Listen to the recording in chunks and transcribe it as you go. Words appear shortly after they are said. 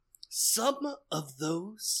Some of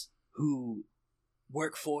those who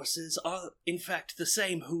work forces are, in fact, the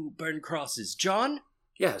same who burn crosses. John?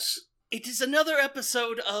 Yes. It is another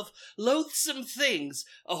episode of Loathsome Things,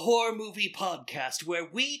 a horror movie podcast where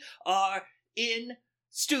we are in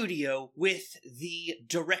studio with the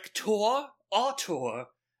director, auteur,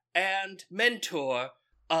 and mentor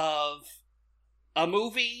of a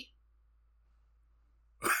movie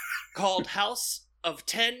called House of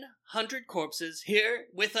 1,000 Corpses. Here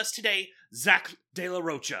with us today, Zach De La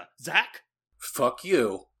Rocha. Zach? Fuck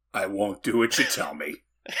you. I won't do what you tell me.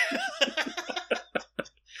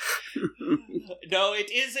 No,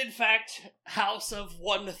 it is in fact House of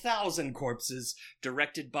 1,000 Corpses,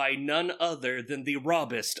 directed by none other than the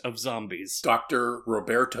Robbist of zombies. Dr.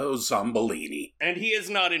 Roberto Zombolini. And he is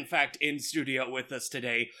not in fact in studio with us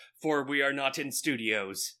today, for we are not in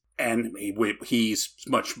studios. And he's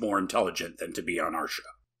much more intelligent than to be on our show.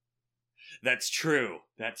 That's true.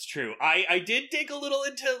 That's true. I did dig a little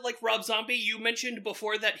into, Rob Zombie. You mentioned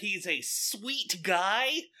before that he's a sweet guy,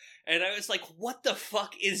 and I was like, what the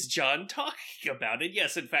fuck is John talking about? And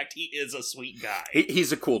yes, in fact, he is a sweet guy.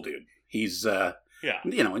 He's a cool dude. He's, not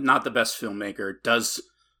the best filmmaker, does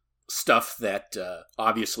stuff that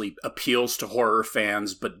obviously appeals to horror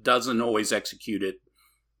fans, but doesn't always execute it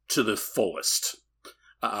to the fullest.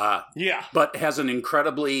 But has an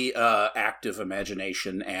incredibly active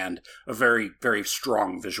imagination and a very, very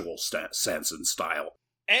strong visual sense and style.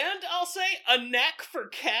 And I'll say a knack for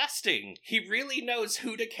casting. He really knows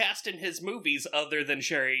who to cast in his movies other than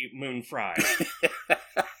Sherry Moon Frye.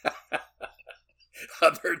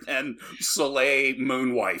 Other than Soleil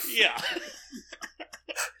Moonwife. Yeah.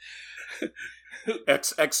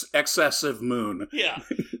 Excessive Moon. Yeah.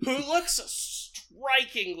 Who looks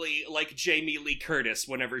strikingly like Jamie Lee Curtis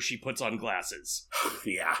whenever she puts on glasses.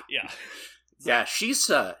 Yeah. Yeah. Yeah,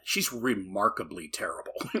 she's remarkably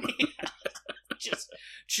terrible.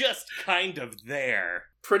 just kind of there.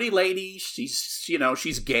 Pretty lady, she's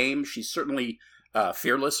game. She's certainly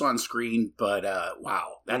fearless on screen, but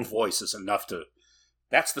wow, that voice is enough to...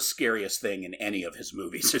 That's the scariest thing in any of his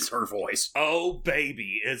movies, is her voice. Oh,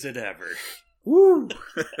 baby, is it ever. Woo!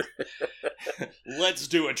 Let's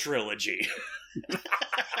do a trilogy.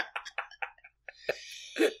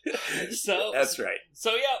 So that's right.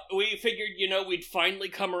 So yeah, we figured, we'd finally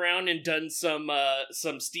come around and done some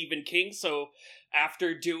Stephen King. So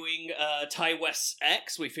after doing Ty West's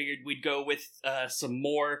X, we figured we'd go with some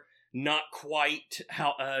more not quite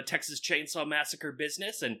Texas Chainsaw Massacre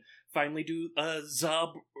business and finally do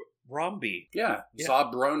Zombie. Yeah,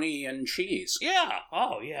 Zobroni and cheese. Yeah.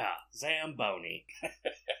 Oh yeah, Zamboni.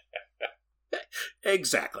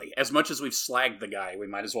 Exactly. As much as we've slagged the guy, we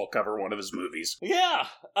might as well cover one of his movies. Yeah.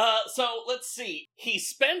 So let's see. He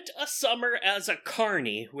spent a summer as a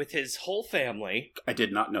carny with his whole family. I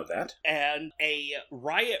did not know that. And a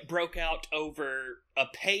riot broke out over a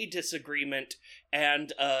pay disagreement,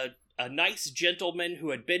 and a nice gentleman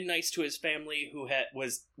who had been nice to his family, who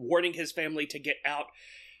was warning his family to get out,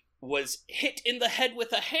 was hit in the head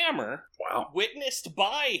with a hammer. Wow. Witnessed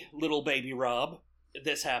by little baby Rob.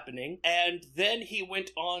 This happening, and then he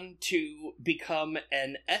went on to become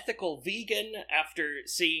an ethical vegan after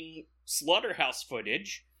seeing slaughterhouse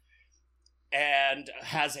footage, and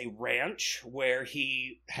has a ranch where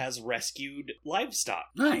he has rescued livestock.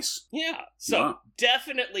 Nice. Yeah, so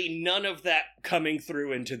definitely none of that coming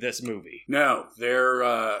through into this movie. No,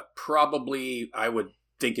 they're probably, I would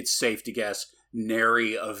think it's safe to guess,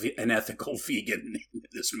 nary an ethical vegan in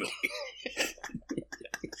this movie.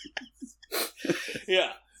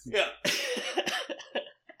 Yeah.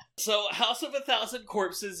 So, House of 1,000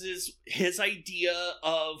 Corpses is his idea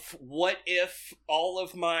of what if all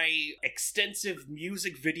of my extensive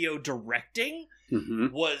music video directing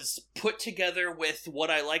was put together with what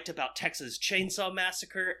I liked about Texas Chainsaw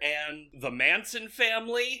Massacre and the Manson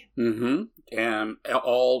family. And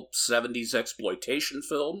all 70s exploitation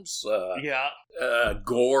films.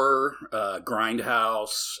 Gore,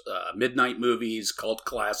 Grindhouse, midnight movies, cult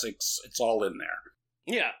classics. It's all in there.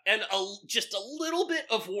 Yeah, and just a little bit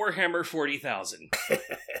of Warhammer 40,000.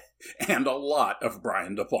 And a lot of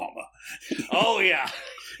Brian De Palma. Oh, yeah.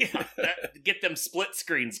 Get them split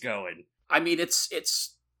screens going. I mean, it's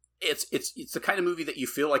the kind of movie that you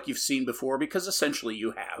feel like you've seen before, because essentially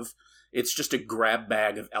you have. It's just a grab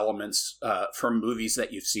bag of elements from movies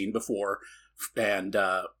that you've seen before, and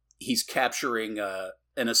he's capturing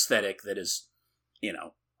an aesthetic that is,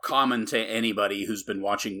 common to anybody who's been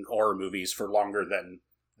watching horror movies for longer than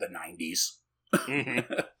the 90s.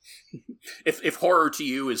 If horror to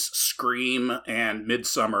you is Scream and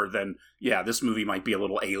Midsommar, then yeah, this movie might be a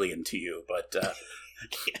little alien to you, but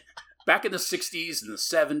back in the 60s and the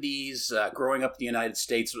 70s, growing up in the United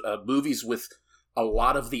States, movies with a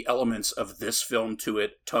lot of the elements of this film to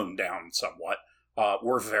it toned down somewhat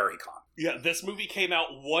were very common. Yeah, this movie came out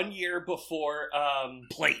 1 year before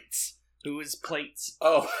Plates. Who is Plates?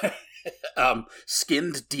 Oh,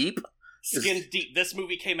 Skinned Deep? Skinned Deep. This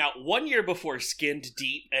movie came out 1 year before Skinned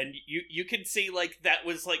Deep, and you can see, like, that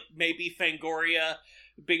was, like, maybe Fangoria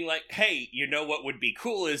being like, hey, you know what would be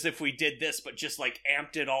cool is if we did this, but just, like,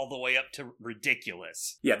 amped it all the way up to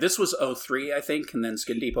ridiculous. Yeah, this was 03, I think, and then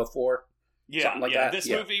Skinned Deep 04. Yeah, like that. This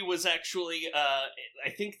movie was actually, I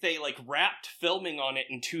think they, like, wrapped filming on it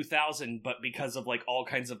in 2000, but because of, like, all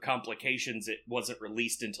kinds of complications, it wasn't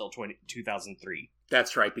released until 2003.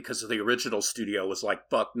 That's right, because the original studio was like,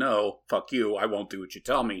 fuck no, fuck you, I won't do what you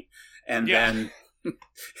tell me. And then...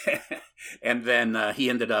 and then he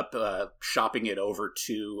ended up shopping it over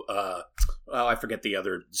to, I forget the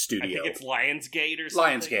other studio. I think it's Lionsgate or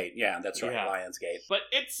something. Lionsgate, yeah, that's right, Lionsgate. But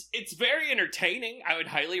it's very entertaining. I would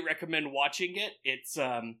highly recommend watching it. It's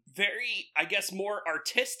very, I guess, more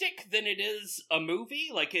artistic than it is a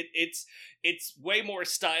movie. Like, it's way more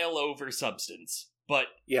style over substance. But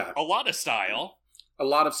yeah, a lot of style. A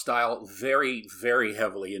lot of style, very, very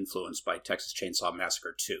heavily influenced by Texas Chainsaw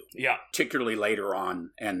Massacre 2. Yeah. Particularly later on,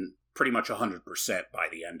 and pretty much 100% by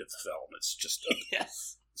the end of the film. It's just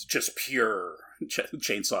yes. It's just pure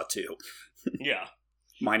Chainsaw 2. Yeah.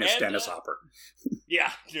 Minus Dennis Hopper.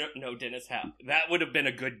 Yeah, no Dennis Hopper. That would have been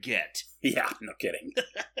a good get. Yeah, no kidding.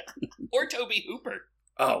 Or Tobe Hooper.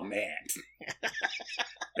 Oh, man.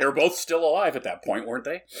 They were both still alive at that point, weren't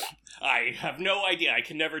they? I have no idea. I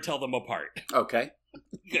can never tell them apart. Okay.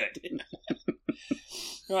 Good.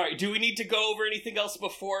 All right, do we need to go over anything else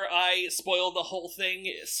before I spoil the whole thing,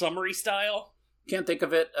 summary style? Can't think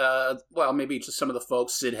of it. Well, maybe just some of the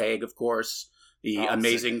folks. Sid Haig, of course. The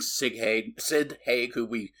amazing Sid Haig, who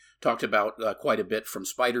we talked about quite a bit from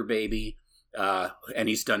Spider Baby. And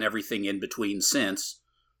he's done everything in between since.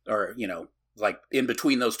 Or, you know, like in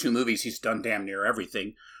between those two movies, he's done damn near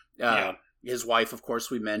everything. His wife, of course,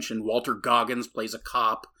 we mentioned. Walter Goggins plays a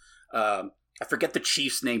cop. I forget the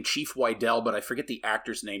chief's name, Chief Wydell, but I forget the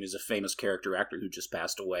actor's name. He's a famous character actor who just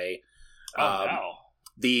passed away. Wow.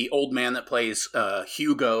 The old man that plays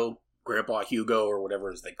Hugo, Grandpa Hugo, or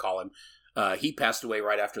whatever as they call him, he passed away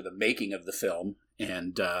right after the making of the film,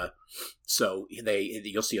 and so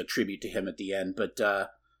you'll see a tribute to him at the end. But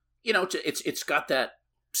you know, it's got that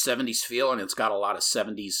 70s feel, and it's got a lot of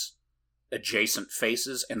 70s adjacent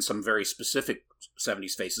faces and some very specific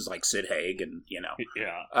 70s faces like Sid Haig, and you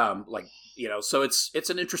know, like, you know, so it's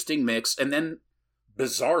an interesting mix. And then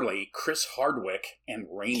bizarrely, Chris Hardwick and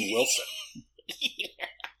Rainn Wilson.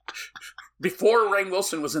 Before Rainn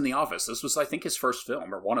Wilson was in The Office, this was, I think, his first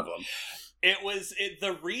film, or one of them. It was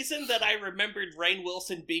the reason that I remembered Rainn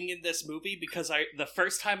Wilson being in this movie, because the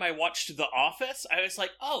first time I watched The Office, I was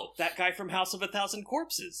like, oh, that guy from House of a Thousand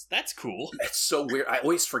Corpses. That's cool. It's so weird. I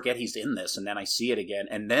always forget he's in this, and then I see it again,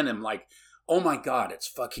 and then I'm like, oh my god, it's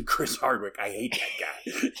fucking Chris Hardwick. I hate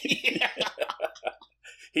that guy.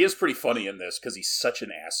 He is pretty funny in this, because he's such an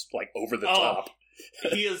ass, like, over the top.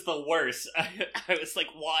 He is the worst. I was like,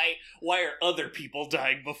 why are other people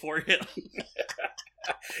dying before him?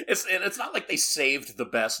 It's not like they saved the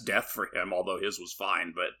best death for him, although his was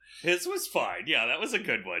fine, but... His was fine, yeah, that was a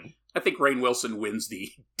good one. I think Rainn Wilson wins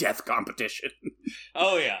the death competition.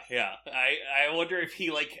 Oh, yeah. I wonder if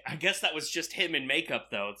he, like... I guess that was just him in makeup,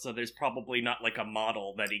 though, so there's probably not, like, a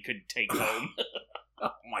model that he could take home.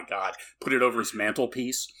 Oh, my God. Put it over his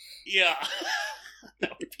mantelpiece? Yeah.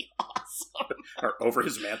 That would be awesome. Or over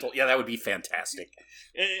his mantle. Yeah, that would be fantastic.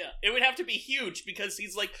 It would have to be huge, because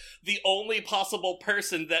he's like the only possible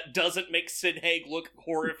person that doesn't make Sid Haig look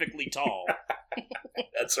horrifically tall.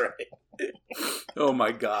 That's right. Oh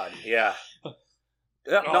my god, yeah.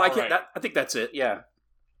 I think that's it, yeah.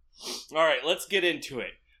 Alright, let's get into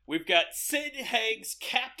it. We've got Sid Haig's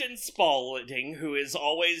Captain Spaulding, who is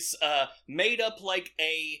always made up like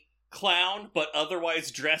a clown, but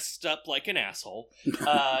otherwise dressed up like an asshole.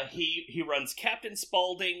 He runs Captain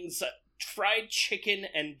Spaulding's Fried Chicken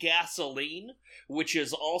and Gasoline, which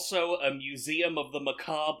is also a museum of the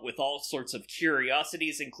macabre with all sorts of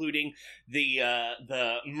curiosities, including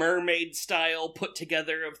the mermaid style put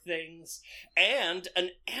together of things, and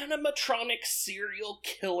an animatronic serial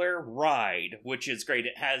killer ride, which is great.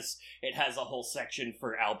 It has a whole section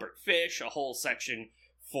for Albert Fish, a whole section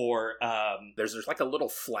for there's like a little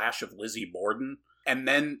flash of Lizzie Borden, and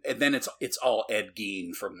then it's all Ed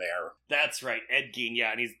Gein from there. That's right, Ed Gein,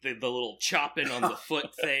 yeah, and he's the little chopping on the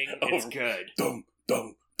foot thing. It's good. Dum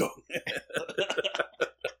dum dum.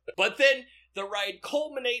 But then the ride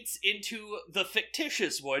culminates into the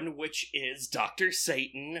fictitious one, which is Dr.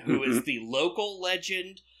 Satan, who is the local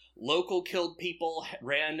legend. Local killed people,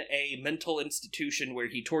 ran a mental institution where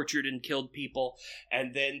he tortured and killed people,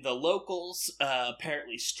 and then the locals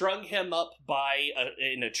apparently strung him up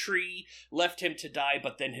in a tree, left him to die,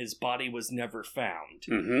 but then his body was never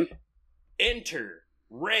found. Enter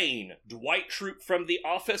Rain, Dwight Schrute from The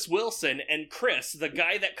Office Wilson, and Chris, the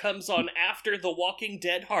guy that comes on after The Walking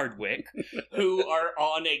Dead Hardwick, who are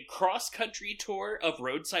on a cross-country tour of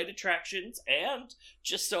roadside attractions and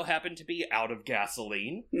just so happen to be out of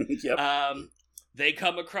gasoline. Yep. They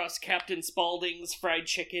come across Captain Spaulding's fried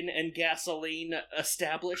chicken and gasoline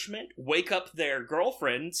establishment, wake up their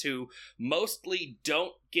girlfriends, who mostly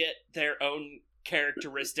don't get their own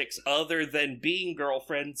characteristics other than being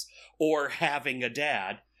girlfriends or having a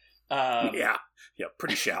dad. Yeah,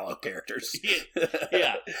 pretty shallow characters.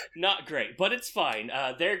 Yeah, not great, but it's fine.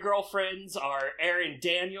 Their girlfriends are Erin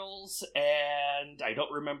Daniels, and I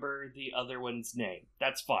don't remember the other one's name.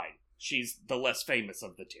 That's fine. She's the less famous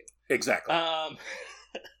of the two. Exactly.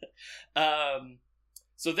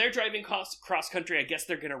 So they're driving cross country. I guess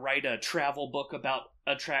they're going to write a travel book about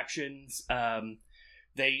attractions.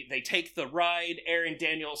 They take the ride. Erin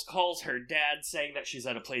Daniels calls her dad saying that she's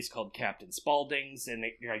at a place called Captain Spaulding's, and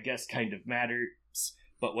it, I guess, kind of matters,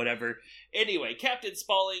 but whatever. Anyway, Captain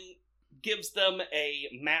Spaulding gives them a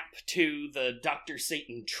map to the Dr.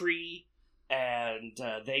 Satan tree, and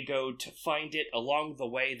they go to find it. Along the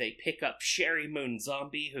way, they pick up Sherry Moon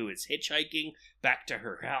Zombie, who is hitchhiking back to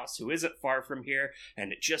her house, who isn't far from here,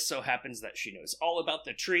 and it just so happens that she knows all about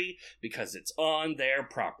the tree because it's on their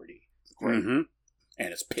property. Great.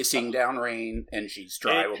 And it's pissing down rain, and she's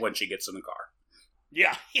dry when she gets in the car.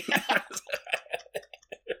 Yeah.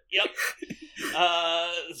 Yep.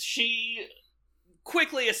 She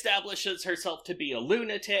quickly establishes herself to be a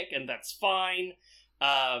lunatic, and that's fine.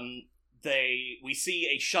 We see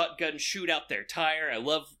a shotgun shoot out their tire. I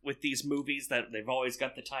love with these movies that they've always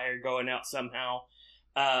got the tire going out somehow.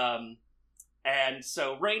 And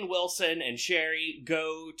so Rainn Wilson and Sherry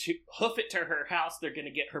go to hoof it to her house. They're going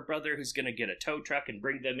to get her brother, who's going to get a tow truck and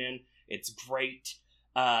bring them in. It's great.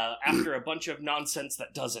 After a bunch of nonsense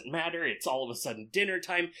that doesn't matter, it's all of a sudden dinner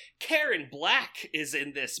time. Karen Black is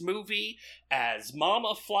in this movie as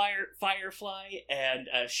Mama Firefly, and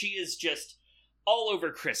she is just all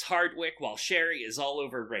over Chris Hardwick, while Sherry is all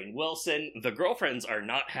over Rainn Wilson. The girlfriends are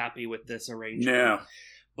not happy with this arrangement. No.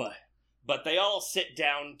 But they all sit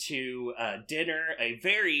down to dinner, a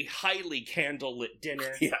very highly candlelit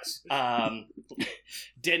dinner. Yes.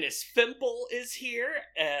 Dennis Fimple is here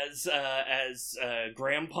as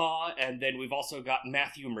Grandpa, and then we've also got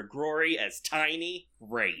Matthew McGrory as Tiny.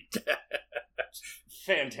 Great.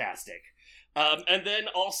 Fantastic. And then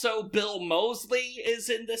also Bill Moseley is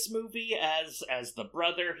in this movie as the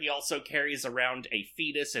brother. He also carries around a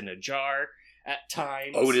fetus in a jar at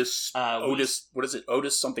times. Otis, what is it?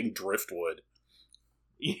 Otis something Driftwood.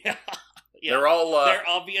 Yeah. They're all they're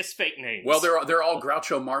obvious fake names. Well, they're all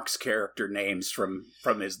Groucho Marx character names from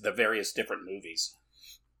the various different movies.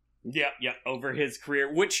 Yeah, over his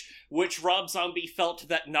career, which Rob Zombie felt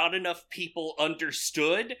that not enough people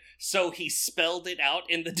understood, so he spelled it out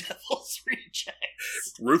in The Devil's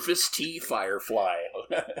Rejects. Rufus T. Firefly.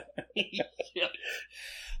 Yeah.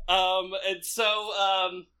 And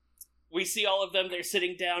so, we see all of them. They're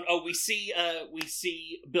sitting down. Oh, we see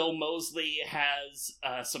Bill Moseley has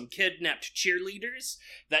some kidnapped cheerleaders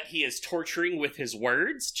that he is torturing with his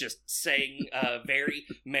words, just saying very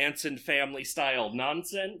Manson family style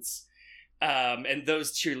nonsense. And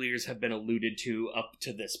those cheerleaders have been alluded to up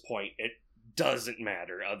to this point. It doesn't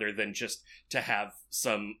matter, other than just to have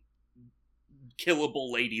some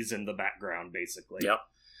killable ladies in the background, basically. Yep.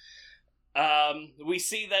 We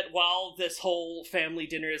see that while this whole family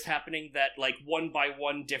dinner is happening, that like one by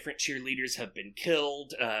one different cheerleaders have been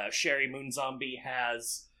killed. Sherry Moon Zombie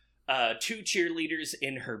has 2 cheerleaders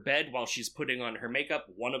in her bed while she's putting on her makeup.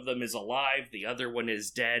 One of them is alive, the other one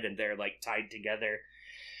is dead, and they're like tied together.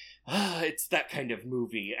 It's that kind of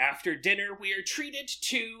movie. After dinner, we are treated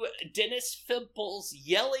to Dennis Fimple's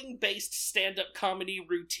yelling-based stand-up comedy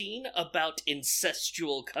routine about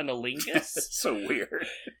incestual cunnilingus. It's so weird.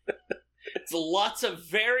 It's lots of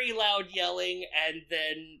very loud yelling, and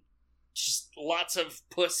then just lots of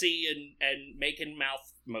pussy and making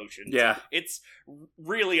mouth motions. Yeah. It's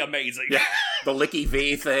really amazing. Yeah. The Licky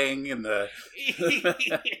V thing and the...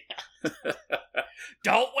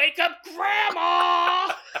 Don't wake up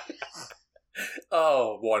Grandma!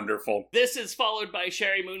 Oh, wonderful. This is followed by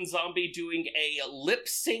Sherry Moon Zombie doing a lip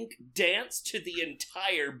sync dance to the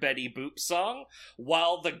entire Betty Boop song,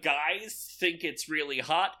 while the guys think it's really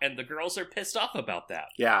hot and the girls are pissed off about that.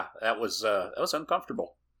 Yeah, that was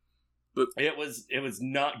uncomfortable. Boop. It was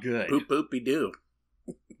not good. Boop boopy doo.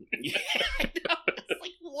 Yeah, I know. It's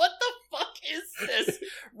like, what the fuck is this?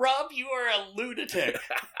 Rob, you are a lunatic.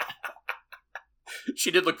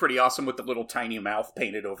 She did look pretty awesome with the little tiny mouth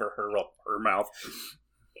painted over her mouth.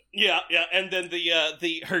 Yeah, and then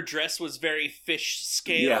her dress was very fish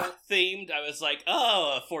scale themed. I was like,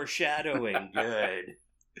 oh, foreshadowing, good.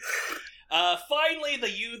 Finally,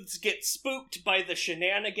 the youths get spooked by the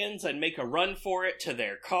shenanigans and make a run for it to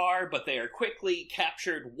their car, but they are quickly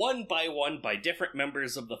captured one by different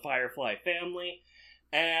members of the Firefly family.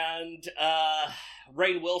 And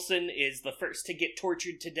Rainn Wilson is the first to get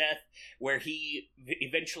tortured to death, where he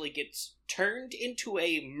eventually gets turned into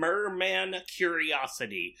a merman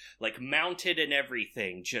curiosity, like mounted and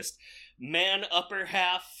everything. Just man upper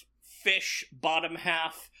half, fish bottom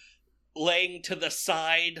half, laying to the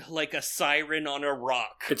side like a siren on a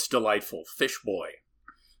rock. It's delightful. Fish boy.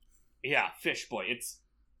 Yeah, Fish Boy.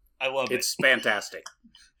 I love it. It's fantastic.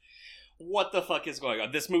 What the fuck is going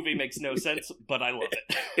on? This movie makes no sense, but I love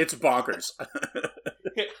it. It's bonkers.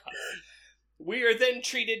 We are then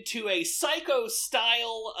treated to a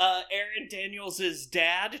Psycho-style Aaron Daniels'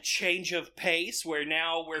 dad change of pace, where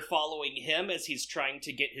now we're following him as he's trying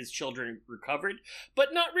to get his children recovered.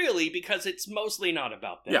 But not really, because it's mostly not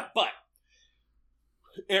about them. Yeah. But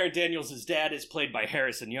Aaron Daniels' dad is played by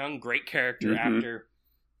Harrison Young, great character actor.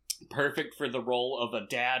 Perfect for the role of a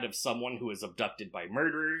dad of someone who is abducted by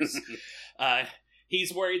murderers.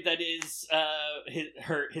 He's worried that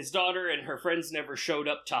his daughter and her friends never showed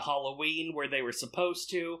up to Halloween where they were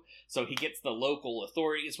supposed to, so he gets the local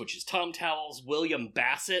authorities, which is Tom Towles, William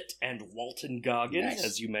Bassett, and Walton Goggins,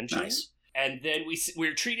 as you mentioned. Nice. And then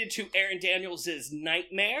we're treated to Aaron Daniels'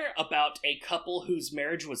 nightmare about a couple whose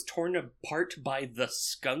marriage was torn apart by the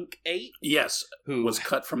skunk ape. Yes, who was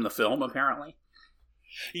cut from the film, apparently.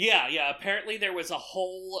 Yeah, apparently there was a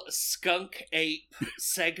whole skunk ape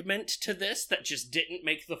segment to this that just didn't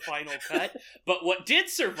make the final cut. But what did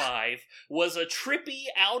survive was a trippy,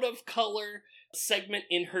 out-of-color segment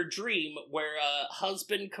in her dream where a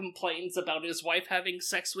husband complains about his wife having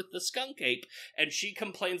sex with the skunk ape, and she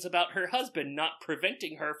complains about her husband not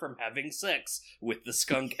preventing her from having sex with the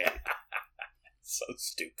skunk ape. So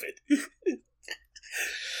stupid.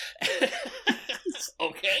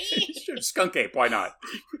 Okay. Skunk ape, why not?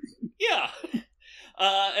 Yeah.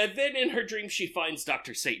 And then in her dream, she finds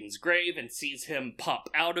Dr. Satan's grave and sees him pop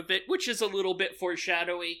out of it, which is a little bit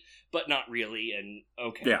foreshadowy, but not really, and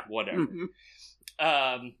okay, whatever.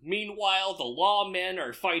 Mm-hmm. Meanwhile, the lawmen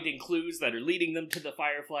are finding clues that are leading them to the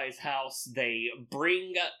Firefly's house. They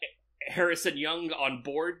bring Harrison Young on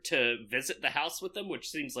board to visit the house with them, which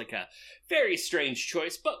seems like a very strange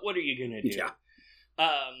choice, but what are you gonna do? Yeah.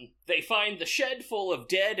 They find the shed full of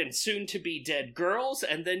dead and soon-to-be dead girls,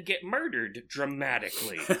 and then get murdered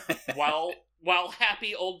dramatically while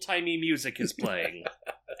happy old-timey music is playing.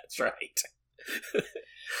 That's right.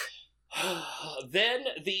 Then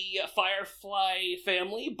the Firefly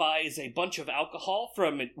family buys a bunch of alcohol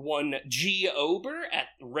from one G. Ober at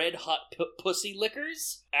Red Hot Pussy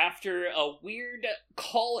Liquors. After a weird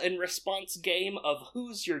call-and-response game of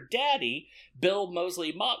Who's Your Daddy, Bill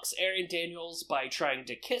Moseley mocks Aaron Daniels by trying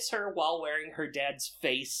to kiss her while wearing her dad's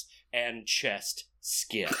face and chest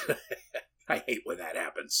skin. I hate when that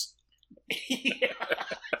happens. Yeah.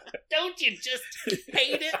 Don't you just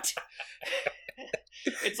hate it?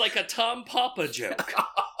 It's like a Tom Papa joke.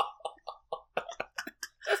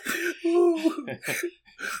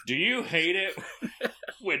 Do you hate it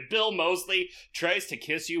when Bill Moseley tries to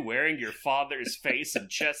kiss you wearing your father's face and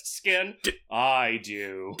chest skin? I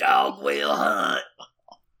do. Dog will hunt.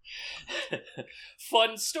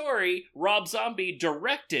 Fun story, Rob Zombie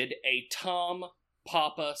directed a Tom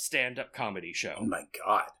Papa stand-up comedy show. Oh my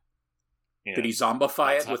god. Yeah. Did he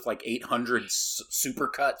zombify it with like 800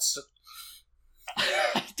 supercuts?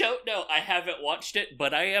 I don't know. I haven't watched it,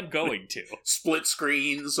 but I am going to. Split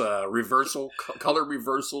screens, color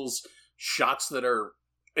reversals, shots that are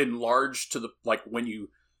enlarged to the, like when you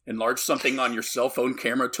enlarge something on your cell phone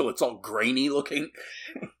camera till it's all grainy looking.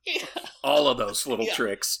 Yeah. All of those little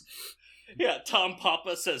tricks. Yeah, Tom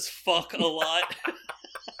Papa says fuck a lot.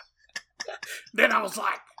 Then I was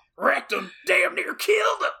like, wrecked him, damn near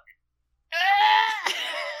killed him.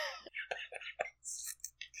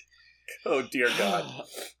 Oh, dear God.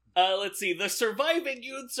 Let's see. The surviving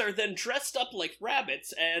youths are then dressed up like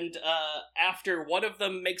rabbits, and after one of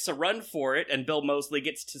them makes a run for it, and Bill Moseley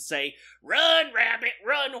gets to say, "Run, rabbit,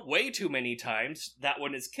 run," way too many times, that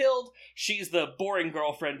one is killed. She's the boring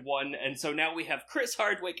girlfriend one, and so now we have Chris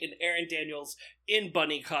Hardwick and Aaron Daniels in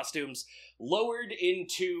bunny costumes, lowered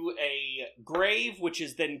into a grave, which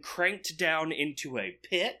is then cranked down into a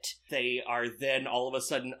pit. They are then all of a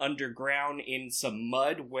sudden underground in some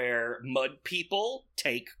mud, where mud people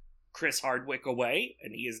take Chris Hardwick away,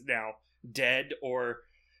 and he is now dead, or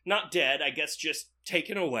not dead, I guess just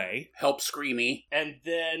taken away. Help Screamy. And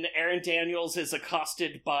then Aaron Daniels is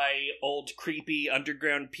accosted by old creepy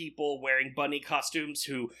underground people wearing bunny costumes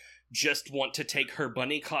who just want to take her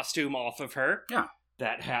bunny costume off of her. Yeah.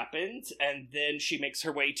 That happens, and then she makes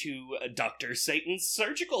her way to Dr. Satan's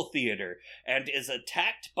surgical theater and is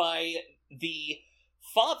attacked by the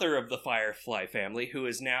father of the Firefly family, who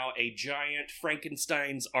is now a giant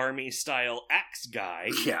Frankenstein's army-style axe guy.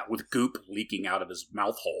 Yeah, with goop leaking out of his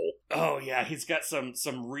mouth hole. Oh yeah, he's got some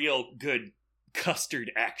real good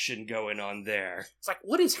custard action going on there. It's like,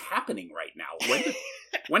 what is happening right now?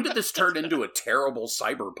 When did this turn into a terrible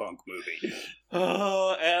cyberpunk movie?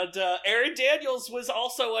 Oh, and Aaron Daniels was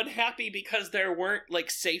also unhappy because there weren't, like,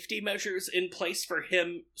 safety measures in place for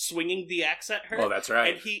him swinging the axe at her. Oh, that's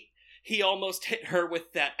right. And he almost hit her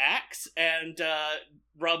with that axe, and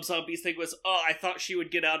Rob Zombie's thing was, I thought she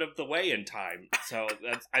would get out of the way in time. So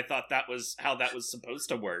I thought that was how that was supposed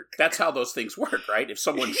to work. That's how those things work, right? If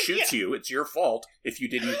someone shoots you, it's your fault if you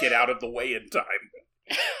didn't get out of the way in time.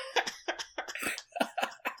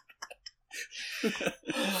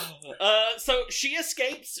 So she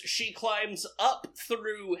escapes. She climbs up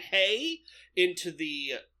through hay into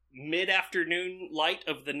the mid-afternoon light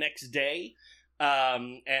of the next day.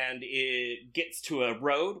 And it gets to a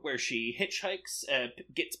road where she hitchhikes,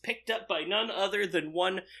 gets picked up by none other than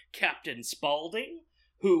one Captain Spaulding,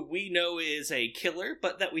 who we know is a killer,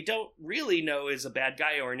 but that we don't really know is a bad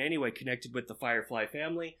guy or in any way connected with the Firefly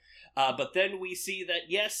family. But then we see that,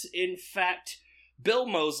 yes, in fact, Bill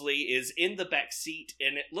Moseley is in the back seat,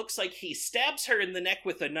 and it looks like he stabs her in the neck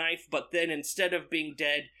with a knife, but then instead of being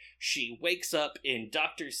dead, she wakes up in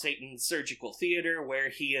Dr. Satan's surgical theater, where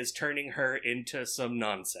he is turning her into some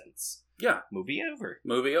nonsense. Yeah. Movie over.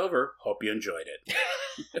 Movie over. Hope you enjoyed it.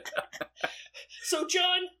 So,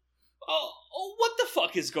 John, what the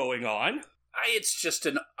fuck is going on? I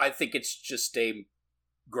think it's just a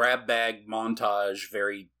grab bag montage,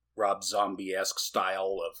 very Rob Zombie-esque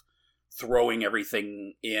style of throwing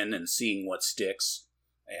everything in and seeing what sticks.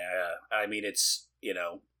 I mean, it's,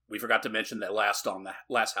 we forgot to mention that last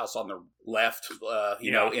house on the left,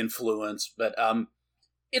 influence, but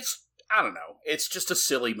it's, I don't know, it's just a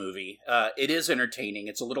silly movie. It is entertaining.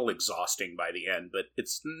 It's a little exhausting by the end, but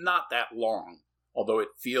it's not that long, although it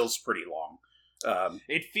feels pretty long.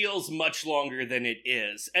 It feels much longer than it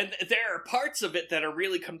is, and there are parts of it that are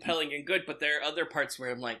really compelling and good, but there are other parts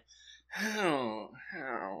where I'm like, I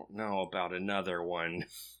don't know about another one.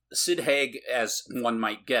 Sid Haig, as one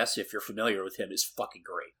might guess if you're familiar with him, is fucking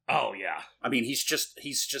great. Oh, yeah. I mean, he's just,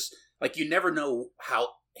 like, you never know how,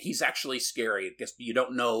 he's actually scary. I guess you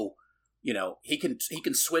don't know, he can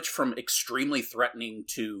switch from extremely threatening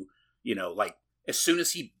to, like, as soon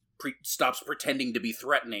as he stops pretending to be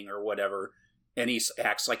threatening or whatever, and he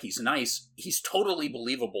acts like he's nice, he's totally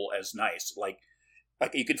believable as nice. Like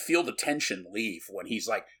you could feel the tension leave when he's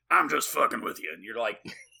like, I'm just fucking with you. And you're like,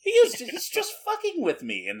 he's just fucking with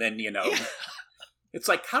me. And then, it's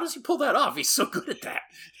like, how does he pull that off? He's so good at that.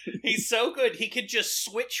 He's so good. He could just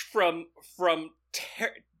switch from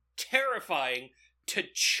terrifying to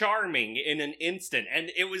charming in an instant.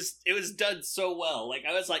 And it was done so well. Like,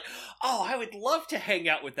 I was like, oh, I would love to hang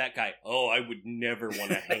out with that guy. Oh, I would never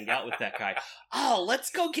want to hang out with that guy. Oh, let's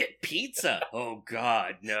go get pizza. Oh,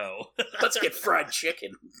 God, no. Let's get fried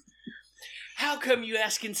chicken. How come you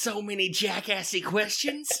asking so many jackassy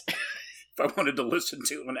questions? If I wanted to listen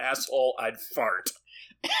to an asshole, I'd fart.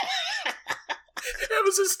 That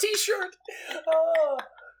was his t-shirt.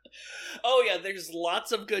 Oh yeah, there's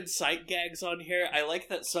lots of good sight gags on here. I like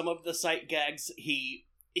that some of the sight gags he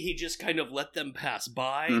just kind of let them pass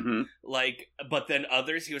by. Mm-hmm. But then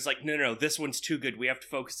others he was like, no, this one's too good. We have to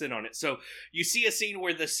focus in on it. So you see a scene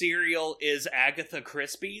where the cereal is Agatha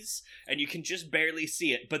Crispie's, and you can just barely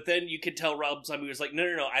see it. But then you can tell Rob Zombie was like,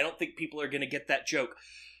 no, I don't think people are going to get that joke.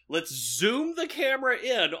 Let's zoom the camera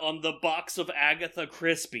in on the box of Agatha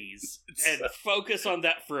Crispies and focus on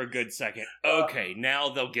that for a good second. Okay, now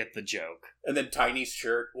they'll get the joke. And then Tiny's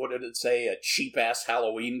shirt, what did it say? A cheap-ass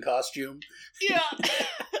Halloween costume? Yeah.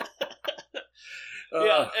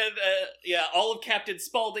 all of Captain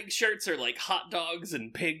Spaulding's shirts are like hot dogs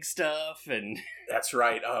and pig stuff, and that's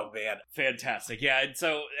right. Oh man, fantastic. Yeah, and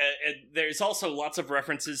so there's also lots of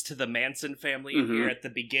references to the Manson family here at the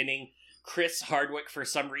beginning. Chris Hardwick, for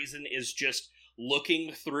some reason, is just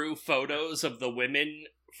looking through photos of the women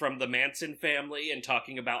from the Manson family and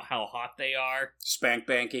talking about how hot they are. Spank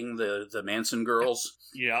banking the Manson girls.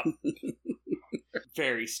 Yeah.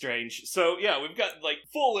 Very strange. So yeah, we've got like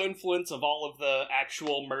full influence of all of the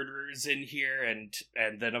actual murderers in here, and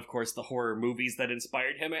then of course the horror movies that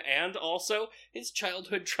inspired him, and also his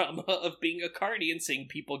childhood trauma of being a carny and seeing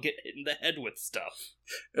people get hit in the head with stuff.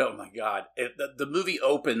 Oh my god. The movie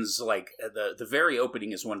opens like the very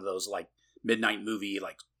opening is one of those like midnight movie,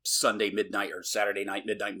 like Sunday midnight or Saturday night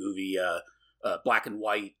midnight movie, black and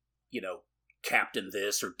white, Captain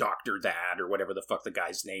this or Doctor that or whatever the fuck the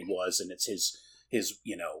guy's name was, and it's his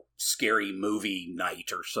scary movie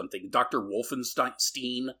night or something. Dr.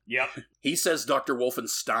 Wolfenstein. Yep. He says Dr.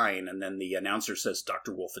 Wolfenstein, and then the announcer says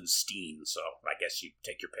Dr. Wolfenstein, so I guess you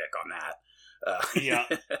take your pick on that. Yeah.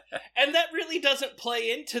 And that really doesn't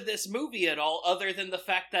play into this movie at all, other than the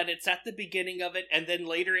fact that it's at the beginning of it, and then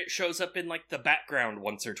later it shows up in, like, the background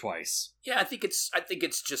once or twice. Yeah, I think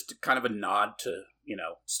it's just kind of a nod to,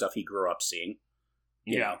 stuff he grew up seeing.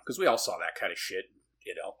 Yeah. Because we all saw that kind of shit,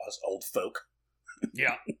 us old folk.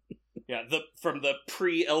 Yeah. Yeah, from the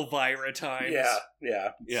pre-Elvira times. Yeah.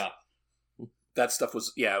 That stuff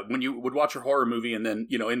was, when you would watch a horror movie and then,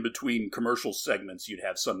 in between commercial segments, you'd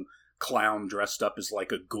have some clown dressed up as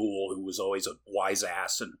like a ghoul who was always a wise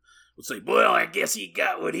ass and would say, well, I guess he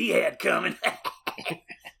got what he had coming.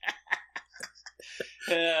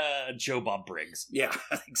 Joe Bob Briggs. Yeah,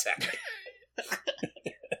 exactly.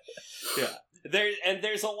 Yeah.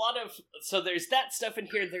 There's a lot of, so there's that stuff in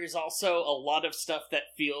here. There's also a lot of stuff that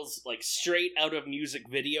feels like straight out of music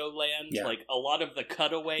video land. Yeah. Like a lot of the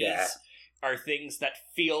cutaways are things that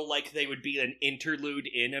feel like they would be an interlude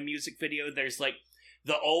in a music video. There's like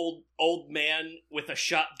the old man with a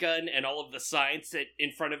shotgun and all of the signs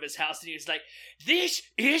in front of his house, and he's like, "This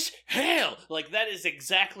is hell!" Like that is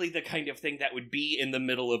exactly the kind of thing that would be in the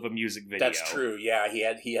middle of a music video. That's true. Yeah, he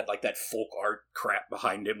had like that folk art crap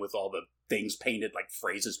behind him with all the things painted, like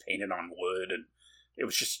phrases painted on wood, and it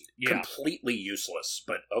was just completely useless.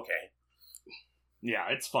 But okay, yeah,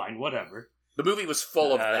 it's fine. Whatever. The movie was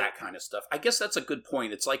full of that kind of stuff. I guess that's a good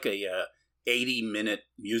point. It's like a 80-minute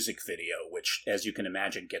music video, which, as you can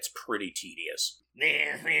imagine, gets pretty tedious.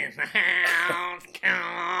 This is the house, come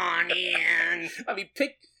on in. I mean,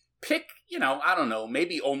 pick, I don't know,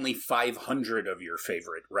 maybe only 500 of your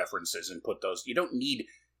favorite references and put those. You don't need,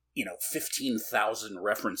 15,000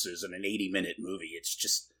 references in an 80-minute movie. It's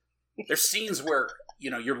just, there's scenes where,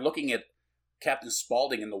 you're looking at Captain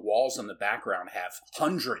Spaulding and the walls in the background have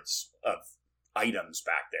hundreds of items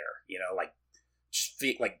back there,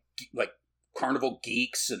 like carnival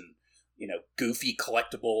geeks and, goofy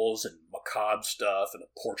collectibles and macabre stuff and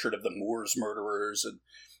a portrait of the Moors murderers and,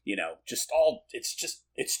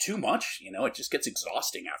 it's too much, it just gets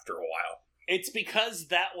exhausting after a while. It's because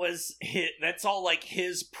that's all like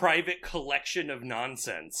his private collection of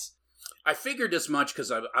nonsense. I figured as much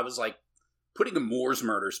because I was like, putting a Moors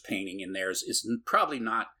murders painting in there is probably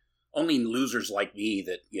not only losers like me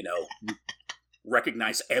that,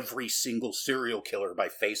 recognize every single serial killer by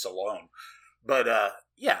face alone. But,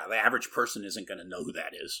 the average person isn't going to know who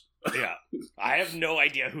that is. Yeah. I have no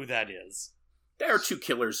idea who that is. There are two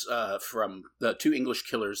killers from the two English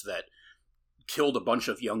killers that killed a bunch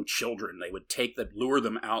of young children. They would lure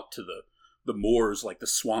them out to the moors, like the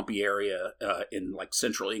swampy area in like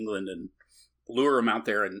central England, and lure them out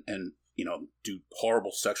there and do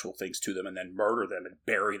horrible sexual things to them and then murder them and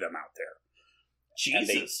bury them out there.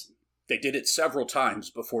 Jesus. They did it several times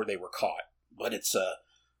before they were caught. But it's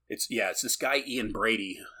this guy, Ian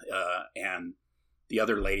Brady, and the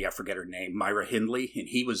other lady, I forget her name, Myra Hindley, and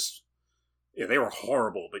they were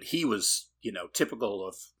horrible, but he was, typical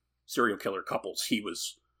of serial killer couples.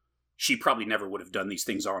 She probably never would have done these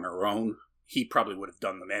things on her own. He probably would have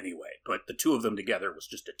done them anyway, but the two of them together was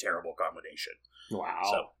just a terrible combination. Wow.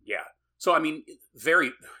 So, yeah. So, I mean,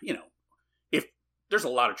 very, if there's a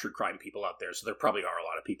lot of true crime people out there, so there probably are a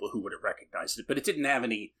lot of people who would have recognized it, but it didn't have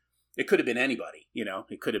any, it could have been anybody,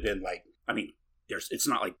 it could have been like, I mean, it's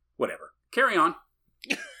not like, whatever. Carry on.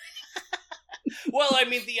 Well, I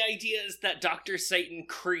mean, the idea is that Dr. Satan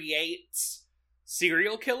creates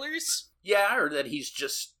serial killers? Yeah, or that he's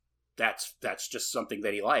just, that's just something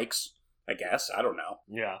that he likes, I guess. I don't know.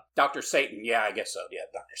 Yeah. Dr. Satan, yeah, I guess so. Yeah,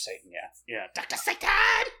 Dr. Satan, yeah. Yeah, Dr.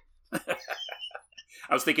 Satan!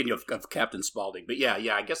 I was thinking of Captain Spaulding, but yeah,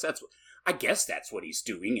 I guess I guess that's what he's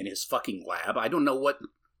doing in his fucking lab. I don't know what...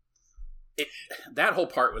 that whole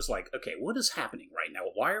part was like, okay, what is happening right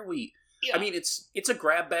now? Why are we... Yeah. I mean, it's a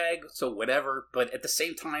grab bag, so whatever, but at the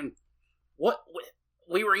same time, what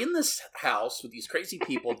we were in this house with these crazy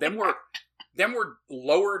people, then we're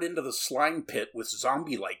lowered into the slime pit with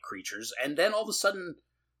zombie-like creatures, and then all of a sudden,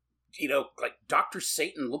 like, Dr.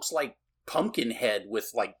 Satan looks like Pumpkinhead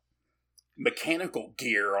with, like, mechanical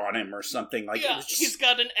gear on him or something. Like, yeah, he's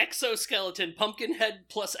got an exoskeleton, Pumpkinhead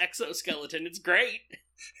plus exoskeleton. It's great.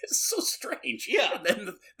 It's so strange. Yeah.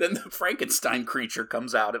 And then the Frankenstein creature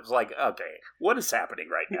comes out. It was like, okay, what is happening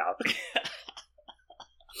right now?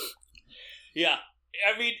 Yeah.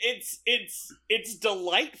 I mean, it's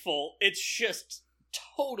delightful. It's just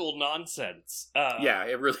total nonsense. Yeah,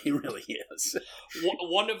 it really, really is.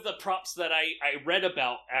 One of the props that I read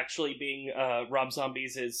about actually being Rob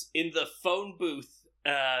Zombie's is in the phone booth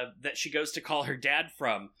that she goes to call her dad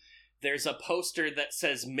from, there's a poster that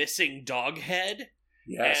says "Missing Dog Head."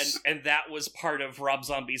 Yes. And that was part of Rob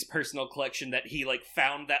Zombie's personal collection, that he, like,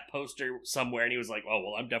 found that poster somewhere, and he was like, oh,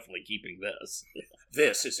 well, I'm definitely keeping this.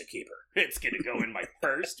 This is a keeper. It's gonna go in my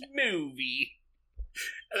first movie.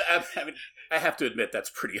 I mean, I have to admit, that's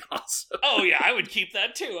pretty awesome. Oh, yeah, I would keep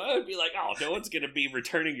that, too. I would be like, oh, no one's gonna be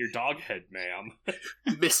returning your dog head, ma'am.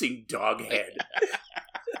 Missing dog head.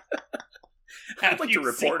 I'd like to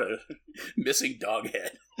report a missing dog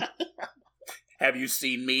head. Have you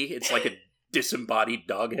seen me? It's like a disembodied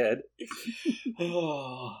dog head.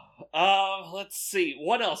 Let's see.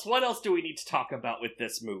 What else? What else do we need to talk about with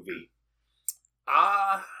this movie?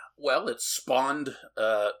 Well, it spawned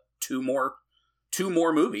two more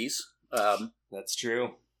movies. That's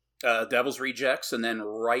true. Devil's Rejects, and then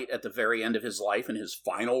right at the very end of his life, in his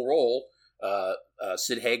final role,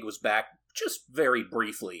 Sid Haig was back just very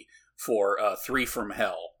briefly for Three from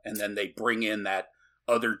Hell, and then they bring in that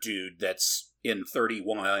other dude that's in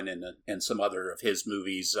 31 and some other of his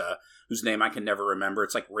movies, whose name I can never remember.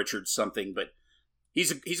 It's like Richard something, but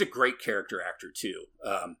he's a great character actor too.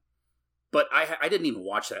 But I didn't even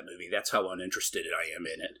watch that movie. That's how uninterested I am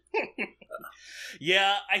in it.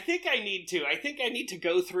 Yeah, I think I need to. I think I need to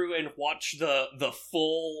go through and watch the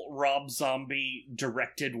full Rob Zombie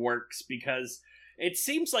directed works, because it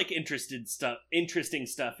seems like interesting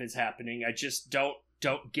stuff is happening. I just don't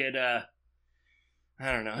get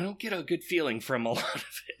I don't know. I don't get a good feeling from a lot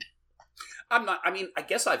of it. I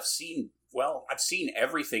guess I've seen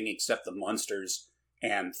everything except the Munsters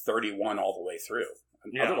and 31 all the way through.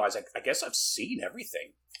 Yeah. Otherwise, I guess I've seen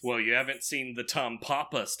everything. Well, you haven't seen the Tom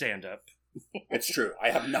Papa stand-up. It's true. I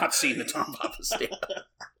have not seen the Tom Papa stand-up.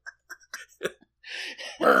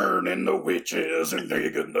 Burning the witches and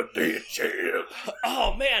digging the ditches.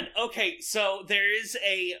 Oh, man. Okay, so there is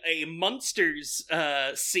a Munsters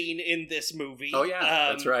scene in this movie. Oh, yeah,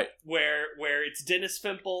 that's right. Where it's Dennis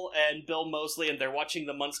Fimple and Bill Moseley, and they're watching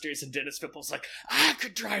the Munsters, and Dennis Fimple's like, I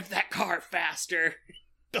could drive that car faster.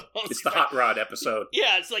 It's the Hot Rod episode.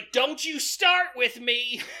 Yeah, it's like, don't you start with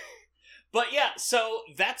me. But yeah, so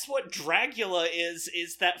that's what Dragula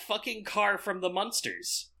is that fucking car from the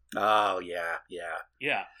Munsters. Oh, yeah.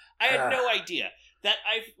 Yeah. I had no idea. That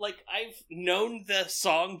I've known the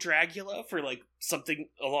song Dragula for, like, something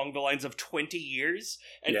along the lines of 20 years,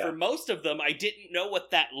 and for most of them, I didn't know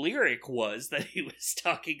what that lyric was that he was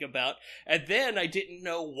talking about, and then I didn't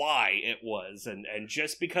know why it was, and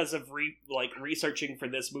just because of researching for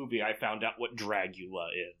this movie, I found out what Dragula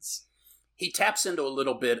is. He taps into a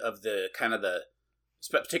little bit of the kind of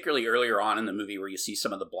particularly earlier on in the movie, where you see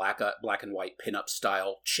some of the black and white pinup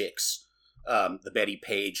style chicks, the Betty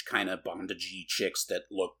Page kind of bondagey chicks that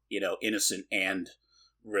look, innocent and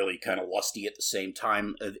really kind of lusty at the same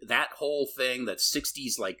time. That whole thing, that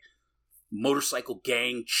 60s like motorcycle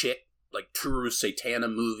gang chick, like Touru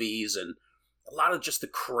Satana movies, and a lot of just the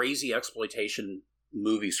crazy exploitation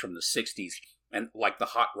movies from the 60s, and like the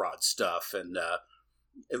Hot Rod stuff, and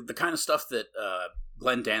the kind of stuff that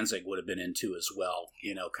Glenn Danzig would have been into as well,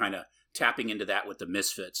 kind of tapping into that with the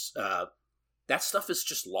Misfits. That stuff is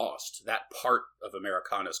just lost. That part of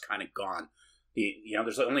Americana is kind of gone.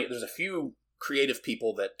 There's a few creative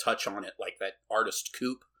people that touch on it, like that artist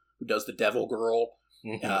Coop, who does the Devil Girl.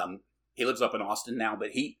 Mm-hmm. He lives up in Austin now,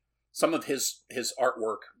 but some of his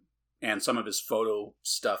artwork and some of his photo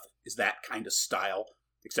stuff is that kind of style,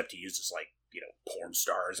 except he uses porn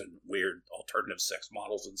stars and weird alternative sex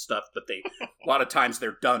models and stuff, but a lot of times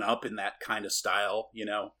they're done up in that kind of style,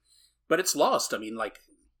 but it's lost. I mean,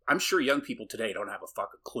 I'm sure young people today don't have a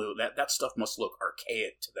fucking clue. That stuff must look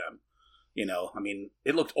archaic to them. I mean,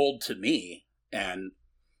 it looked old to me, and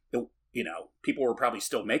people were probably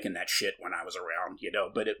still making that shit when I was around,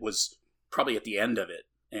 but it was probably at the end of it.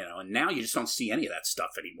 and now you just don't see any of that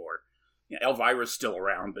stuff anymore. Elvira's still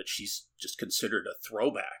around, but she's just considered a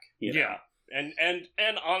throwback. Yeah. And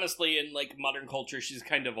honestly, in like modern culture, she's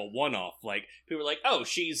kind of a one-off. Like, people are like, oh,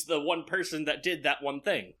 she's the one person that did that one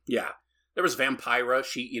thing. Yeah. There was Vampira.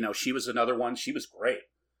 She was another one. She was great.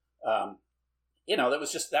 That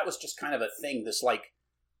was just kind of a thing. This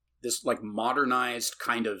modernized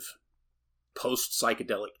kind of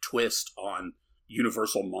post-psychedelic twist on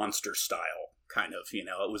Universal monster style, kind of. It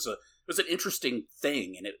was an interesting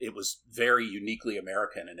thing, and it was very uniquely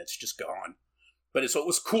American, and it's just gone. But it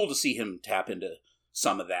was cool to see him tap into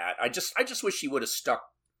some of that. I just wish he would have stuck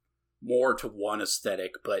more to one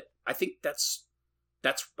aesthetic, but I think that's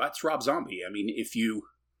Rob Zombie. I mean, if you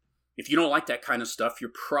don't like that kind of stuff,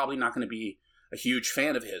 you're probably not going to be a huge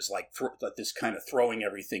fan of his, like this kind of throwing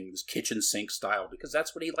everything, this kitchen sink style, because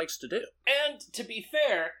that's what he likes to do. And to be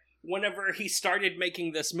fair, whenever he started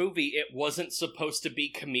making this movie, it wasn't supposed to be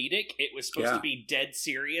comedic. It was supposed to be dead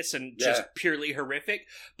serious and just purely horrific.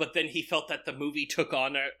 But then he felt that the movie took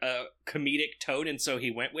on a comedic tone, and so he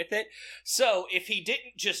went with it. So if he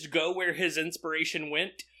didn't just go where his inspiration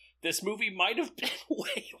went, this movie might have been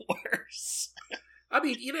way worse. I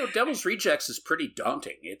mean, Devil's Rejects is pretty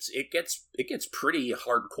daunting. It gets pretty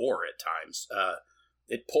hardcore at times.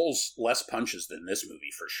 It pulls less punches than this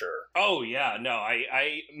movie, for sure. Oh, yeah. No,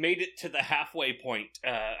 I made it to the halfway point.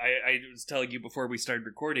 I was telling you before we started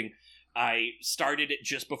recording, I started it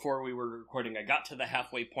just before we were recording. I got to the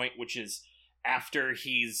halfway point, which is after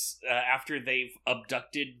they've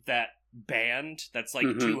abducted that band that's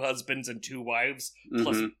like two husbands and two wives,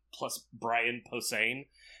 plus Brian Posehn.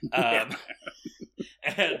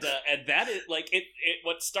 And that is like it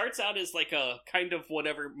what starts out as like a kind of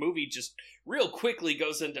whatever movie just real quickly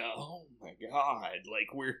goes into, oh my god, like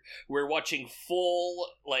we're watching full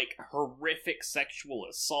like horrific sexual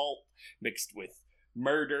assault mixed with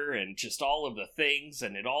murder and just all of the things,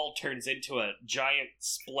 and it all turns into a giant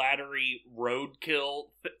splattery roadkill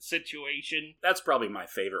situation. That's probably my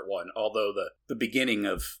favorite one, although the beginning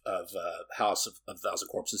of House of Thousand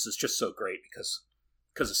Corpses is just so great because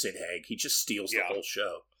of Sid Haig. He just steals the whole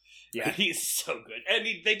show. Yeah, he's so good. And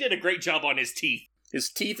they did a great job on his teeth. His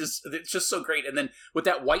teeth it's just so great. And then with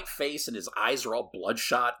that white face and his eyes are all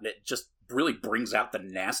bloodshot, and it just really brings out the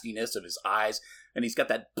nastiness of his eyes. And he's got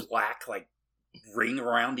that black, like, ring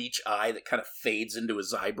around each eye that kind of fades into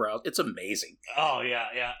his eyebrows. It's amazing. Oh, yeah.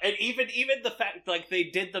 And even the fact, like, they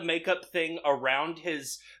did the makeup thing around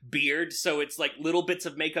his beard, so it's like little bits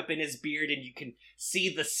of makeup in his beard, and you can see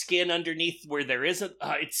the skin underneath where there isn't.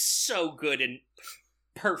 It's so good and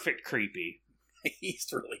perfect creepy. He's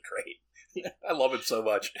really great. I love him so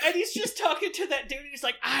much. And he's just talking to that dude, and he's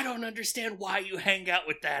like, I don't understand why you hang out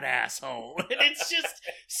with that asshole. And it's just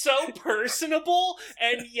so personable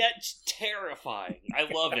and yet terrifying. I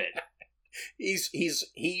love it.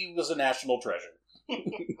 He was a national treasure.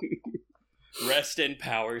 Rest in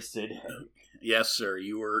power, Sid Haig. Yes, sir.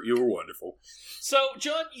 You were wonderful. So,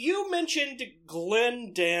 John, you mentioned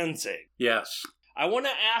Glenn Danzig. Yes. I want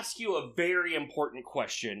to ask you a very important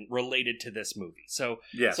question related to this movie. So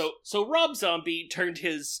Rob Zombie turned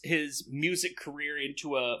his music career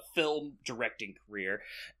into a film directing career,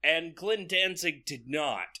 and Glenn Danzig did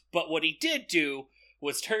not. But what he did do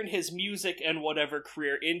was turn his music and whatever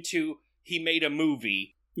career into, he made a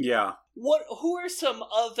movie. Yeah. Who are some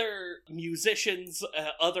other musicians,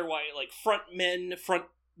 otherwise, like frontmen, front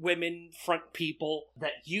women, front people,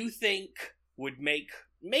 that you think would make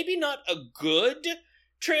maybe not a good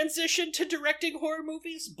transition to directing horror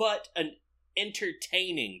movies, but an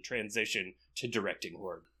entertaining transition to directing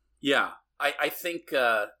horror? Yeah, I think,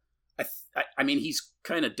 I mean, he's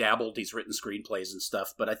kind of dabbled, he's written screenplays and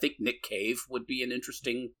stuff, but I think Nick Cave would be an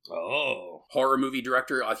interesting horror movie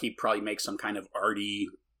director. He'd probably make some kind of arty,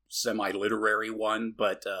 semi-literary one,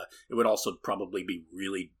 but it would also probably be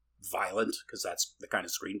really violent, because that's the kind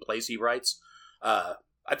of screenplays he writes.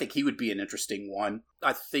 I think he would be an interesting one.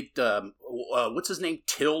 I think, what's his name?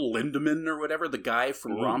 Till Lindemann or whatever, the guy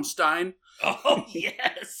from Rammstein. Oh,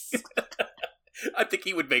 yes! I think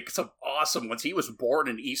he would make some awesome ones. He was born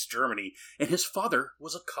in East Germany, and his father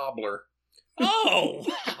was a cobbler. Oh,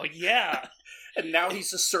 wow, yeah. And now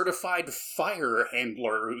he's a certified fire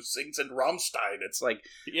handler who sings in Rammstein. It's like,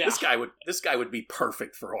 this guy would be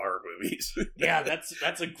perfect for horror movies. Yeah,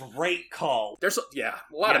 that's a great call. There's a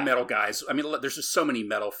lot of metal guys. I mean, there's just so many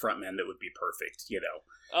metal frontmen that would be perfect,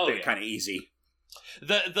 They're kind of easy.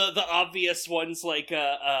 The obvious ones like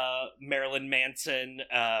Marilyn Manson,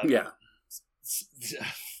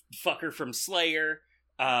 fucker from Slayer,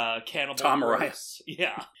 Cannibal Tom Corpse. Araya.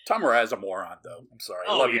 Yeah. Tom Araya is a moron, though. I'm sorry.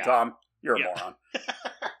 I love you, Tom. You're a moron.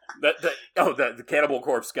 The Cannibal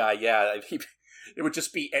Corpse guy, yeah. It would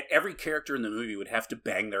just be, every character in the movie would have to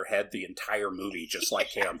bang their head the entire movie, just like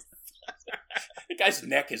him. The guy's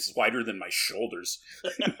neck is wider than my shoulders.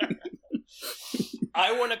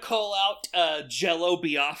 I want to call out Jello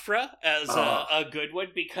Biafra as a good one,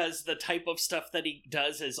 because the type of stuff that he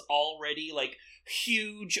does is already, like,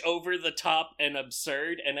 huge, over the top, and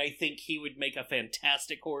absurd, and I think he would make a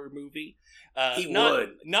fantastic horror movie. He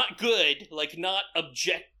would. Not good, like, not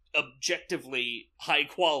objectively high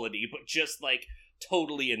quality, but just, like,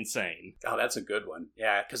 totally insane. Oh, that's a good one.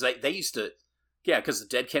 Yeah, because they used to... Yeah, because the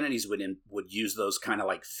Dead Kennedys would use those kind of,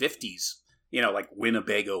 like, 50s, like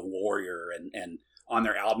Winnebago Warrior, and on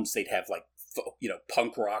their albums they'd have, like,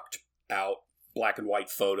 punk rocked out black and white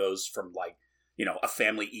photos from, like, a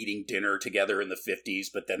family eating dinner together in the 50s,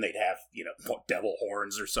 but then they'd have, devil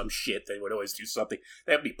horns or some shit. They would always do something.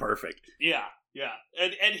 That'd be perfect. Yeah.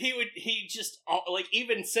 And he just, like,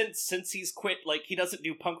 even since he's quit, like, he doesn't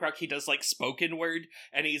do punk rock, he does, like, spoken word,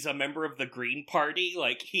 and he's a member of the Green Party.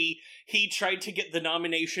 Like, he tried to get the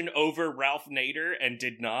nomination over Ralph Nader and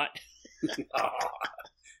did not.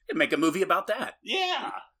 Make a movie about that.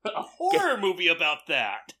 Yeah, a horror movie about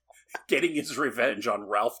that. Getting his revenge on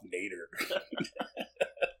Ralph Nader.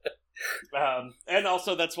 And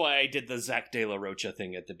also that's why I did the Zach De La Rocha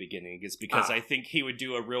thing at the beginning, is because I think he would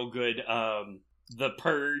do a real good The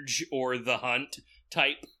Purge or The Hunt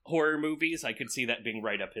type horror movies. I could see that being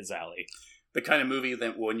right up his alley. The kind of movie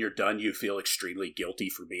that when you're done you feel extremely guilty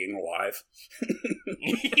for being alive.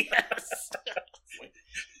 Yes.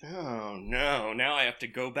 Oh no, now I have to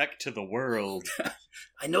go back to the world.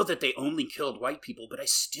 I know that they only killed white people, but I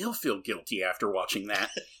still feel guilty after watching that.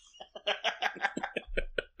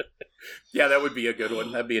 Yeah, that would be a good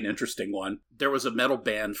one. That'd be an interesting one. There was a metal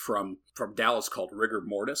band from Dallas called Rigor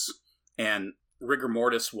Mortis, and Rigor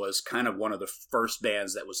Mortis was kind of one of the first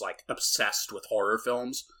bands that was, like, obsessed with horror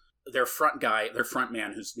films. Their front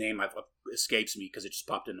man, whose name escapes me because it just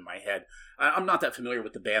popped into my head. I'm not that familiar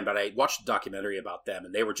with the band, but I watched a documentary about them,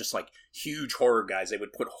 and they were just, like, huge horror guys. They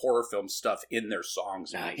would put horror film stuff in their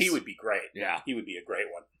songs. Nice. He would be great. Yeah. He would be a great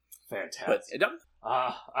one. Fantastic. But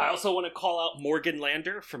I also want to call out Morgan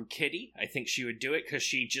Lander from Kitty. I think she would do it because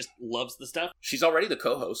she just loves the stuff. She's already the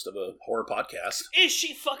co-host of a horror podcast. Is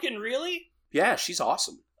she fucking really? Yeah, she's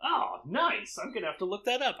awesome. Oh, nice. I'm going to have to look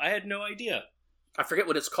that up. I had no idea. I forget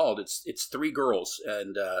what it's called. It's three girls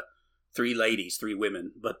and three ladies, three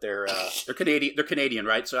women, but they're Canadian. They're Canadian,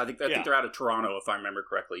 right? So I think they're out of Toronto, if I remember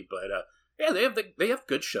correctly. But yeah, they have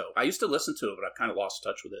good show. I used to listen to it, but I kind of lost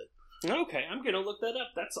touch with it. Okay, I'm going to look that up.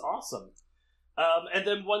 That's awesome. And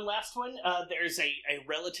then one last one. There's a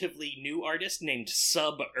relatively new artist named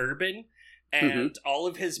Suburban, and all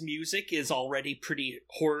of his music is already pretty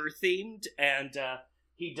horror themed, and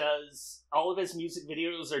he does all of his music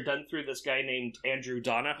videos are done through this guy named Andrew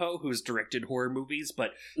Donahoe, who's directed horror movies,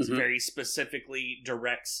 but very specifically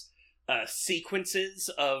directs sequences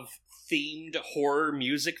of themed horror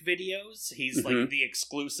music videos. He's like the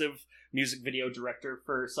exclusive music video director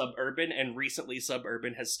for Suburban, and recently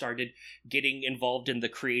Suburban has started getting involved in the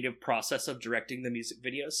creative process of directing the music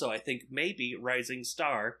videos, so I think maybe Rising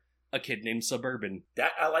Star, A Kid Named Suburban.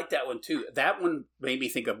 That I like that one too. That one made me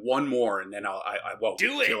think of one more, and then I won't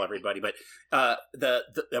kill everybody. But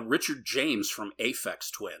the Richard James from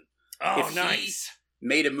Aphex Twin. Oh, nice.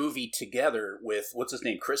 Made a movie together with, what's his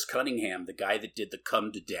name, Chris Cunningham, the guy that did the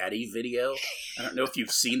Come to Daddy video. I don't know if you've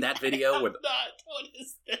seen that video. Not. What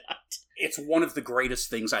is that? It's one of the greatest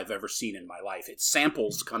things I've ever seen in my life. It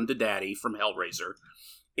samples Come to Daddy from Hellraiser.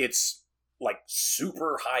 It's like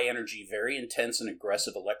super high energy, very intense and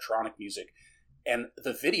aggressive electronic music. And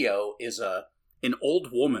the video is an old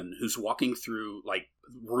woman who's walking through like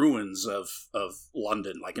ruins of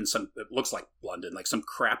London, like in some, it looks like London, like some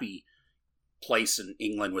crappy place in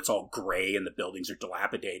England where it's all gray and the buildings are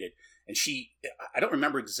dilapidated. And I don't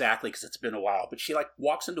remember exactly because it's been a while, but she like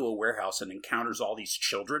walks into a warehouse and encounters all these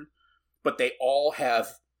children, but they all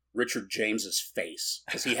have Richard James's face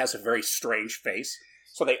because he has a very strange face.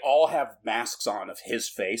 So they all have masks on of his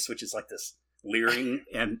face, which is like this leering,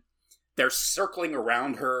 and they're circling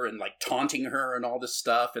around her and like taunting her and all this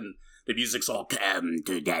stuff. And the music's all "Come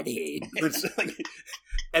to Daddy,"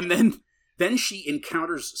 and then she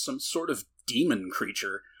encounters some sort of demon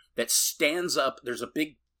creature that stands up. There's a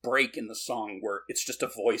big break in the song where it's just a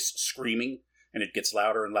voice screaming, and it gets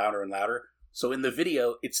louder and louder and louder. So in the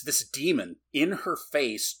video, it's this demon in her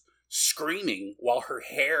face screaming while her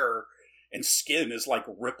hair and skin is like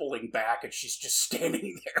rippling back, and she's just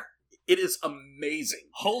standing there. It is amazing.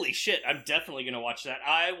 Holy shit, I'm definitely going to watch that.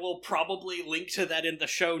 I will probably link to that in the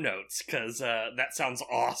show notes, because that sounds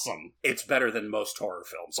awesome. It's better than most horror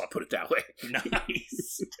films, I'll put it that way.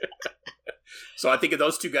 Nice. So I think of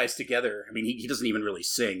those two guys together, I mean, he doesn't even really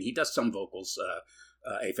sing. He does some vocals,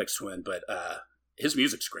 Aphex Twin, but his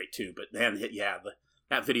music's great too. But man,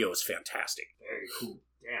 that video is fantastic. Very cool.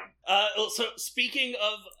 Damn. So speaking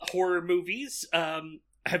of horror movies,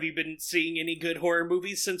 have you been seeing any good horror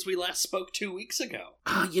movies since we last spoke 2 weeks ago?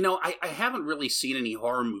 I haven't really seen any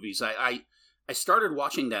horror movies. I started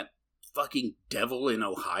watching that fucking Devil in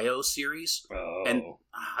Ohio series, and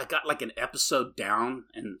I got like an episode down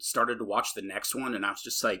and started to watch the next one, and I was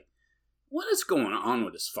just like, what is going on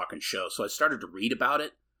with this fucking show? So I started to read about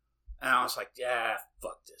it, and I was like, yeah,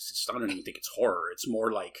 fuck this. I don't even think it's horror. It's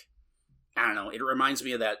more like, I don't know, it reminds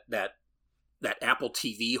me of that Apple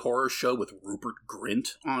TV horror show with Rupert Grint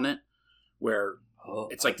on it, where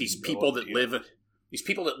it's like these people that live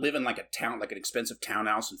in like a town, like an expensive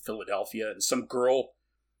townhouse in Philadelphia, and some girl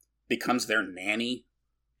becomes their nanny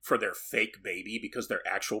for their fake baby because their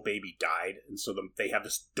actual baby died, and so they have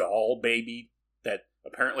this doll baby that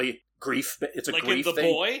apparently it's a like grief in The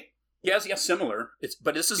thing. Boy? Yes, similar.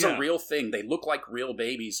 But this is a real thing. They look like real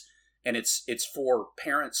babies, and it's for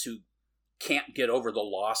parents who can't get over the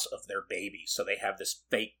loss of their baby, so they have this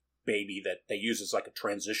fake baby that they use as like a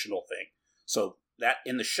transitional thing. So that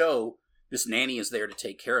in the show, this nanny is there to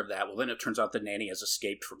take care of that. Well, then it turns out the nanny has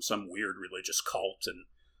escaped from some weird religious cult, and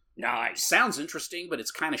nice. Sounds interesting, but it's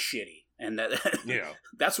kind of shitty. And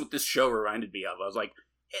that's what this show reminded me of. I was like,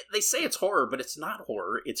 they say it's horror, but it's not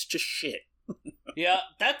horror. It's just shit. Yeah,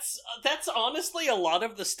 that's honestly a lot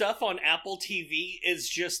of the stuff on Apple TV is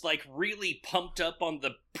just like really pumped up on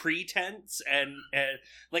the pretense, and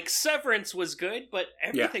like Severance was good, but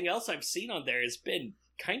everything else I've seen on there has been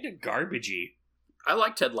kind of garbagey. I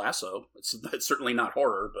like Ted Lasso. It's certainly not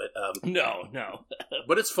horror, but no,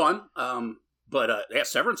 but it's fun. But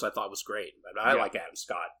Severance I thought was great. I like Adam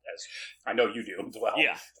Scott, as I know you do as well.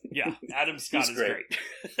 Yeah, Adam Scott is great.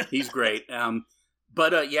 He's great.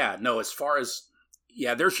 But as far as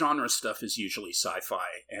their genre stuff is usually sci-fi,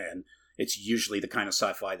 and it's usually the kind of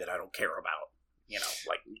sci-fi that I don't care about.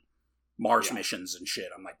 Like Mars missions and shit.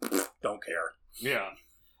 I'm like, don't care. Yeah.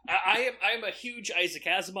 I'm a huge Isaac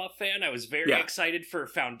Asimov fan. I was very excited for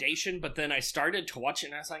Foundation, but then I started to watch it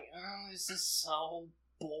and I was like, oh, this is so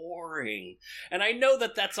boring. And I know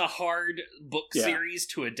that that's a hard book series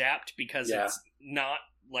to adapt because it's not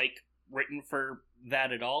like written for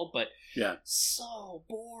that at all, but so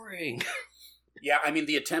boring. Yeah, I mean,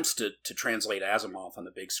 the attempts to translate Asimov on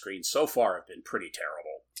the big screen so far have been pretty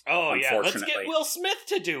terrible. Oh, yeah, let's get Will Smith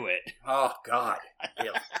to do it. Oh, God.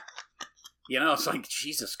 It's like,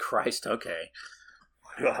 Jesus Christ, okay.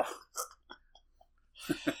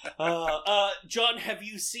 John, have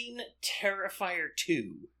you seen Terrifier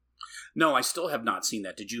 2? No, I still have not seen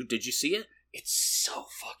that. Did you see it? It's so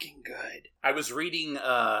fucking good. I was reading,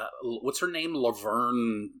 what's her name?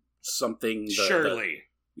 Laverne something. Shirley.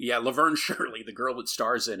 Laverne Shirley, the girl that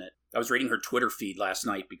stars in it. I was reading her Twitter feed last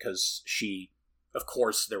night because of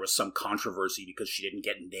course, there was some controversy because she didn't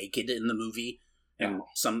get naked in the movie. And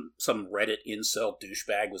some Reddit incel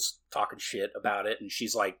douchebag was talking shit about it. And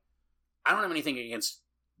she's like, I don't have anything against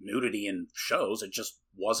nudity in shows. It just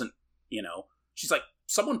wasn't, She's like,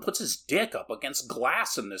 someone puts his dick up against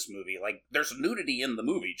glass in this movie. Like, there's nudity in the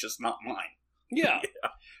movie, just not mine. Yeah.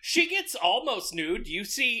 She gets almost nude. You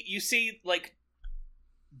see, like,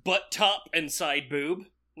 butt top and side boob.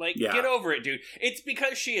 Like, get over it, dude. It's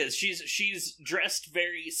because she's dressed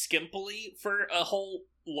very skimpily for a whole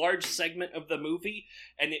large segment of the movie,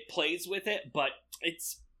 and it plays with it, but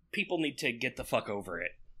people need to get the fuck over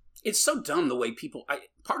it. It's so dumb the way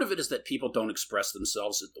part of it is that people don't express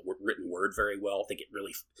themselves in the written word very well.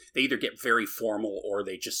 They either get very formal or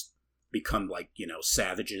they just become like,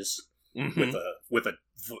 savages with a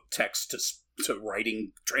text to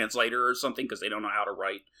writing translator or something because they don't know how to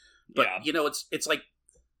write. But, it's like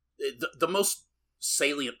the most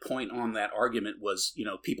salient point on that argument was,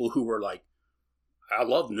 people who were like, I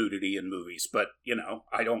love nudity in movies, but,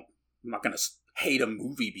 I'm not going to hate a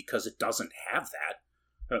movie because it doesn't have that.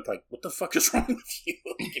 And I'm like, what the fuck is wrong with you?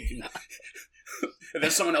 And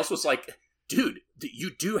then someone else was like, dude, you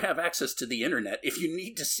do have access to the internet. If you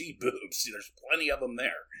need to see boobs, there's plenty of them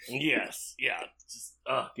there. Yes, yeah. Just,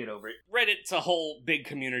 get over it. Reddit's a whole big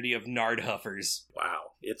community of nard huffers.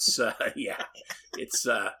 Wow. It's, It's,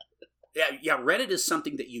 Reddit is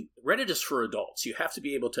something Reddit is for adults. You have to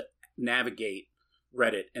be able to navigate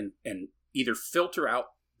Reddit and either filter out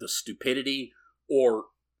the stupidity or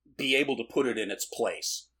be able to put it in its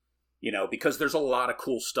place. because there's a lot of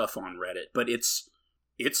cool stuff on Reddit, but it's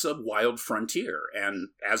a wild frontier, and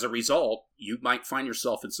as a result, you might find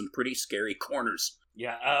yourself in some pretty scary corners.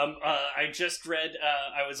 Yeah, I just read,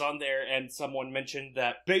 I was on there, and someone mentioned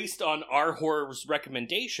that based on our horror's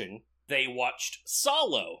recommendation, they watched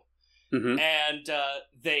Solo. Mm-hmm. And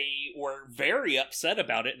they were very upset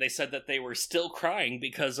about it. They said that they were still crying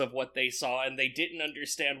because of what they saw, and they didn't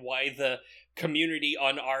understand why the community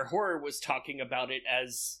on our horror was talking about it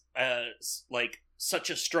as like such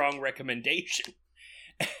a strong recommendation.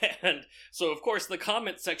 And so, of course, the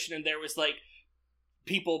comment section in there was like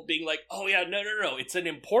people being like, "Oh yeah, no, it's an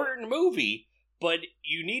important movie, but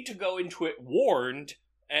you need to go into it warned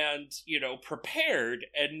and prepared,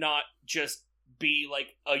 and not just be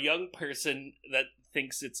like a young person that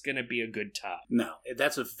thinks it's gonna be a good time." No,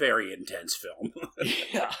 that's a very intense film.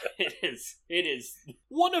 Yeah, it is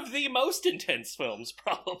one of the most intense films,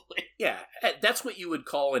 probably. Yeah, that's what you would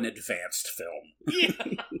call an advanced film.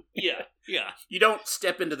 Yeah. You don't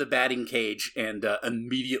step into the batting cage and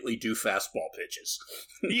immediately do fastball pitches.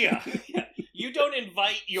 Yeah. You don't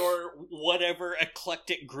invite your whatever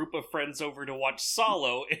eclectic group of friends over to watch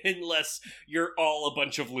Solo unless you're all a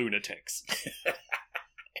bunch of lunatics.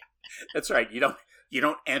 That's right. You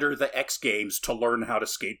don't enter the X Games to learn how to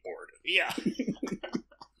skateboard. Yeah.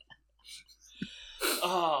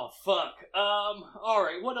 Oh, fuck. All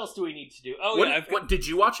right. What else do we need to do? Oh, what did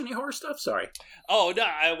you watch any horror stuff? Sorry. Oh no,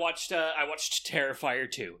 I watched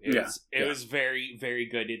Terrifier 2. It was very, very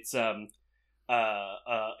good. It's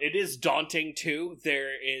it is daunting too.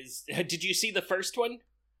 Did you see the first one?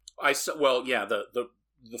 I saw. Well, yeah, the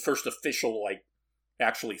first official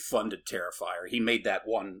actually funded Terrifier. He made that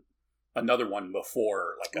one, another one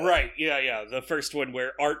before, right. Yeah. The first one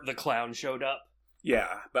where Art the Clown showed up.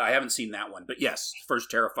 Yeah, but I haven't seen that one. But yes,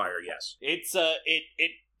 first Terrifier, yes. It's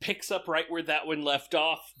it picks up right where that one left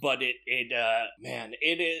off, but it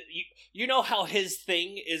is you know how his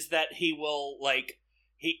thing is that he will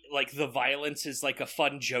the violence is like a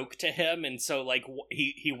fun joke to him, and so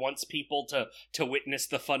he wants people to witness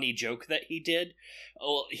the funny joke that he did.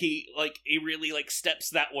 Well, he really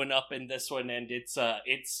steps that one up in this one, and it's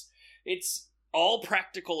all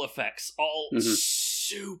practical effects, all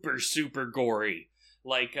super, super gory.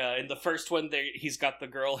 In the first one, he's got the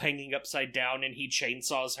girl hanging upside down, and he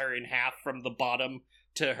chainsaws her in half from the bottom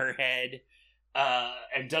to her head,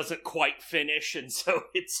 and doesn't quite finish, and so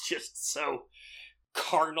it's just so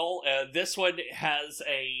carnal. This one has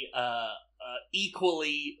a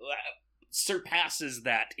equally surpasses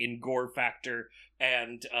that in gore factor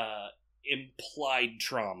and implied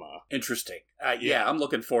trauma. Interesting. Yeah, I'm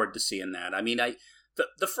looking forward to seeing that. I mean,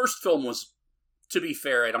 the first film was, to be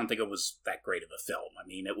fair, I don't think it was that great of a film. I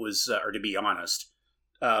mean, it was, or to be honest,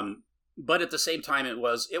 but at the same time, it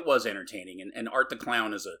was entertaining. And Art the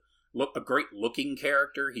Clown is a great looking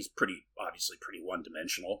character. He's obviously pretty one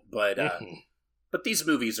dimensional, but but these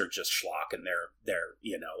movies are just schlock, and they're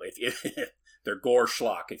if they're gore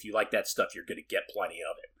schlock. If you like that stuff, you're going to get plenty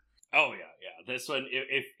of it. Oh yeah. This one,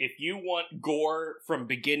 if you want gore from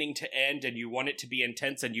beginning to end, and you want it to be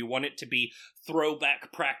intense, and you want it to be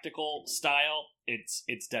throwback practical style,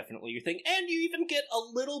 it's definitely your thing. And you even get a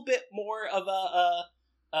little bit more of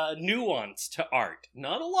a nuance to Art.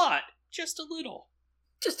 Not a lot, just a little,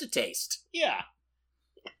 just a taste. Yeah.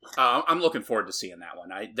 I'm looking forward to seeing that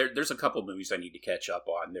one. There's a couple movies I need to catch up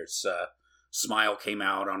on. There's Smile came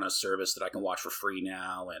out on a service that I can watch for free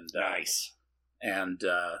now, and nice. And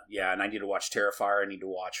and I need to watch Terrifier. I need to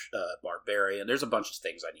watch Barbarian. There's a bunch of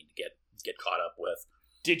things I need to get caught up with.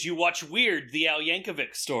 Did you watch Weird, the Al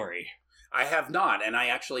Yankovic story? I have not, and I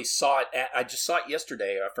actually saw it. I just saw it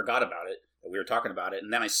yesterday. I forgot about it. We were talking about it,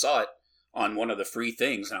 and then I saw it on one of the free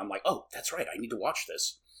things, and I'm like, oh, that's right. I need to watch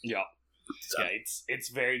this. Yeah. So. Yeah, it's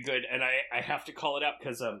very good, and I have to call it out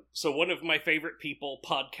because so one of my favorite people,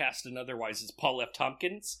 podcast and otherwise, is Paul F.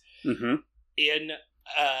 Tompkins. Mm-hmm.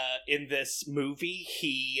 In this movie,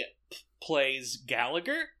 he plays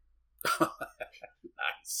Gallagher.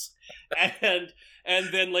 Nice.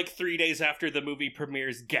 And then 3 days after the movie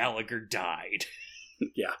premieres, Gallagher died.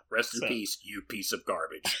 Yeah, rest in peace, you piece of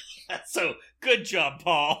garbage. So, good job,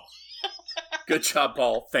 Paul. Good job,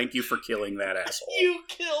 Paul. Thank you for killing that asshole. You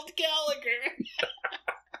killed Gallagher.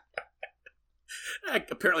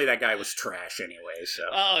 Apparently that guy was trash anyway, so...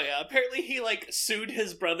 Oh, yeah. Apparently he, sued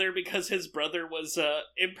his brother because his brother was,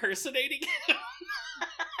 impersonating him.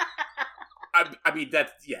 I mean,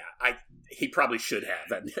 he probably should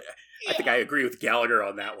have. I think I agree with Gallagher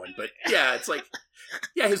on that one, but yeah, it's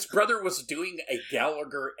his brother was doing a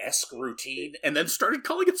Gallagher-esque routine and then started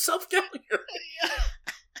calling himself Gallagher.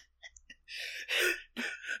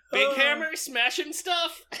 Big hammer smashing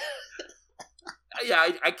stuff. Yeah,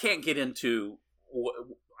 I can't get into.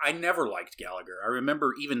 I never liked Gallagher. I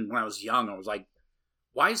remember even when I was young, I was like,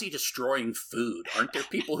 why is he destroying food? Aren't there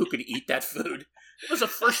people who could eat that food? It was the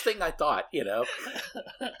first thing I thought,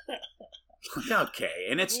 Okay,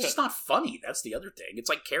 and it's just not funny. That's the other thing. It's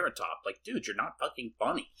like Carrot Top. Like, dude, you're not fucking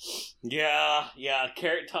funny. Yeah.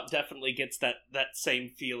 Carrot Top definitely gets that same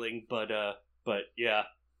feeling, but yeah.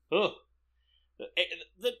 Ugh.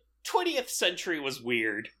 The 20th century was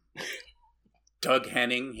weird. Doug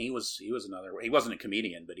Henning, he was another. He wasn't a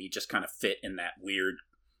comedian, but he just kind of fit in that weird,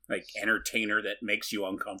 like, entertainer that makes you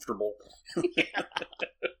uncomfortable.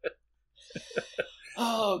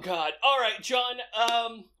 Oh, God. All right, John,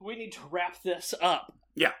 we need to wrap this up.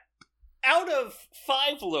 Yeah. Out of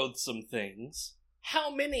 5 loathsome things, how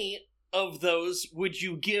many of those would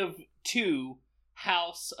you give to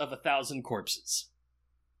House of 1,000 Corpses?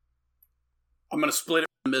 I'm going to split it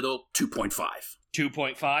in the middle, 2.5.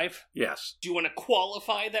 2.5? Yes. Do you want to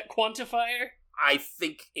qualify that quantifier? I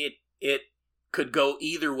think it could go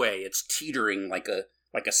either way. It's teetering like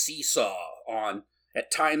a seesaw on. At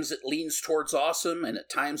times it leans towards awesome, and at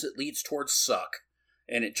times it leans towards suck.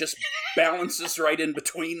 And it just balances right in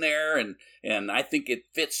between there, and I think it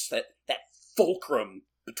fits that fulcrum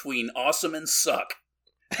between awesome and suck.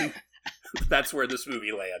 That's where this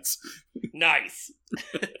movie lands. Nice.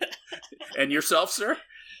 And yourself, sir?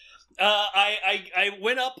 I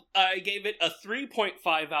went up, I gave it a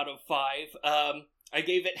 3.5 out of 5. I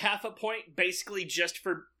gave it half a point, basically just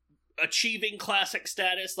for achieving classic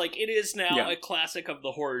status. Like, it is now a classic of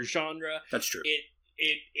the horror genre. That's true.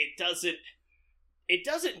 It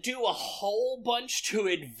doesn't do a whole bunch to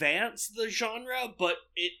advance the genre, but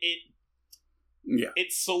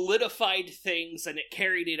it solidified things, and it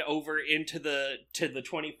carried it over into the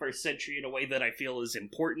 21st century in a way that I feel is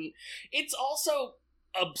important. It's also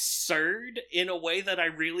absurd in a way that I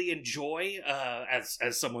really enjoy, as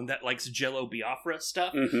someone that likes Jello Biafra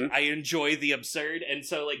stuff. Mm-hmm. I enjoy the absurd, and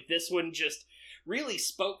so, like, this one just really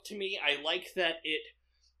spoke to me. I like that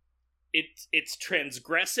it's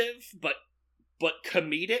transgressive, but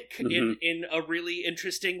comedic in a really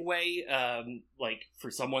interesting way. Like,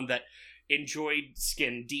 for someone that enjoyed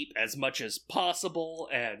Skin Deep as much as possible,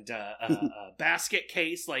 and Basket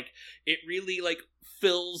Case, like, it really, like,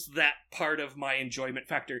 fills that part of my enjoyment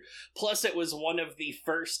factor. Plus, it was one of the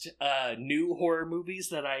first new horror movies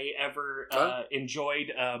that I ever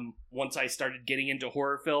enjoyed. Once I started getting into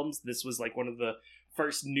horror films, this was like one of the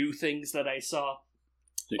first new things that I saw.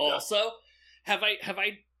 Also, have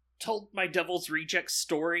I told my Devil's Rejects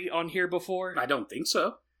story on here before? I don't think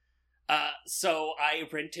so. So I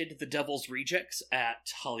rented The Devil's Rejects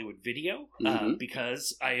at Hollywood Video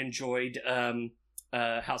because I enjoyed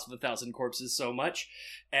House of 1,000 Corpses so much,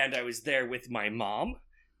 and I was there with my mom,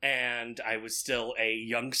 and I was still a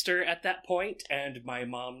youngster at that point, and my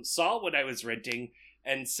mom saw what I was renting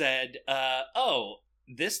and said, oh,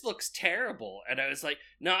 this looks terrible. And I was like,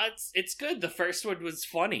 no, it's good. The first one was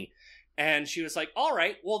funny. And she was like, all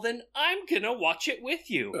right, well then I'm gonna watch it with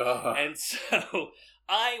you. And so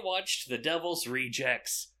I watched The Devil's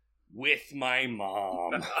Rejects with my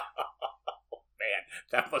mom. Man,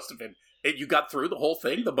 that must have been... You got through the whole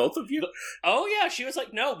thing, the both of you? Oh yeah, she was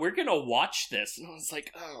like, no, we're gonna watch this. And I was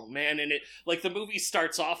like, oh man. And it, like, the movie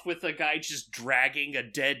starts off with a guy just dragging a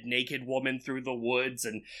dead naked woman through the woods,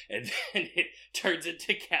 and then it turns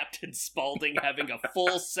into Captain Spaulding having a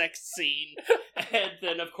full sex scene, and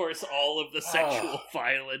then of course all of the sexual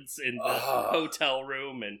violence in the hotel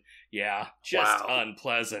room, and yeah, just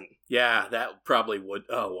unpleasant. Yeah, that probably would.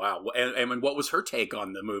 Oh wow. And what was her take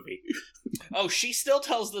on the movie? Oh, she still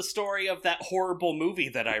tells the story of that horrible movie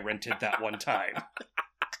that I rented that one time.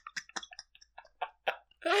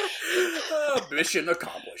 Mission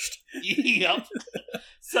accomplished. Yep.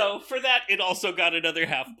 So for that, it also got another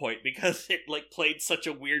half point because it, like, played such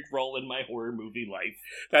a weird role in my horror movie life.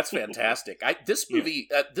 That's fantastic. This movie,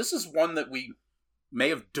 this is one that we may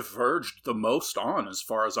have diverged the most on as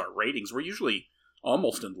far as our ratings. We're usually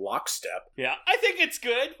almost in lockstep. Yeah, I think it's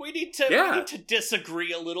good. We need to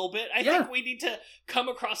disagree a little bit. I think we need to come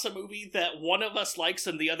across a movie that one of us likes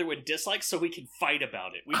and the other one dislikes so we can fight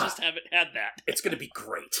about it. We just haven't had that. It's going to be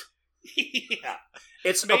great. Yeah.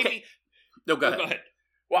 It's maybe. Okay. No, go ahead. Go ahead.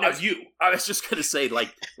 Well, no, I was just going to say,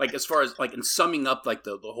 like as far as, like, in summing up, like,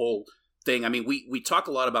 the whole thing, I mean, we talk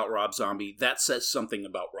a lot about Rob Zombie. That says something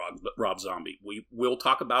about Rob Zombie. We will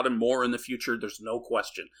talk about him more in the future. There's no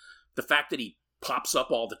question. The fact that he pops up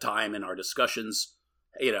all the time in our discussions,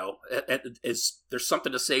 you know, there's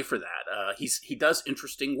something to say for that. He does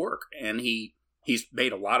interesting work, and he's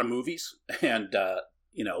made a lot of movies, and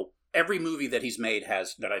you know, every movie that he's made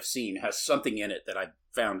that I've seen has something in it that I've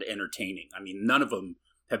found entertaining. I mean, none of them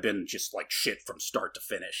have been just like shit from start to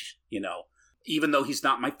finish, even though he's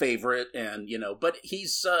not my favorite, and, but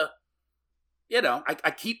he's,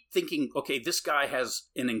 I keep thinking, okay, this guy has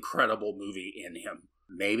an incredible movie in him.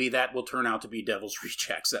 Maybe that will turn out to be Devil's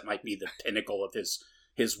Rejects. That might be the pinnacle of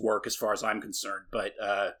his work as far as I'm concerned. But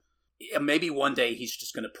maybe one day he's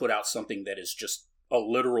just going to put out something that is just a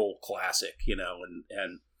literal classic,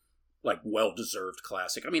 and like well-deserved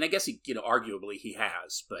classic. I mean, I guess arguably he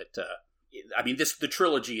has, but I mean, the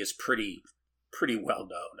trilogy is pretty well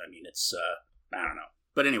known. I mean, it's I don't know.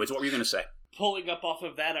 But anyways, what were you going to say? Pulling up off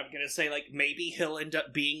of that, I'm going to say, like, maybe he'll end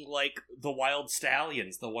up being like the Wild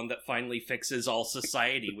Stallions, the one that finally fixes all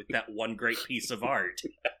society with that one great piece of art.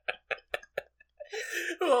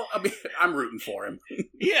 Well, I mean, I'm rooting for him.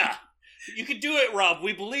 Yeah, you can do it, Rob.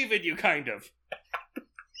 We believe in you, kind of.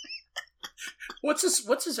 What's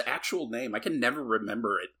his actual name? I can never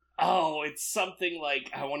remember it. Oh, it's something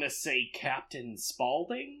like, I want to say Captain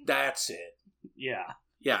Spaulding? That's it. Yeah.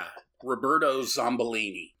 Yeah, Roberto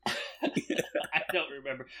Zombolini. I don't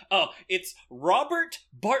remember. Oh, it's Robert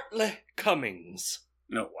Bartlett Cummings.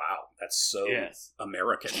 Oh, wow. That's so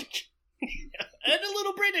American. And a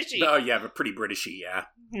little Britishy. Oh, yeah, but pretty Britishy, yeah.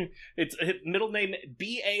 It's middle name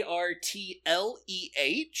Bartleh.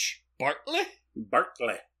 Bartlett?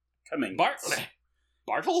 Bartlett Cummings. Bartlett.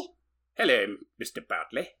 Bartle? Hello, Mr.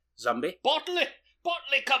 Bartlett. Zombie. Bartlett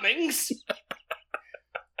Cummings.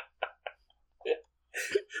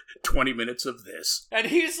 20 minutes of this. And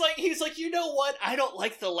he's like, you know what? I don't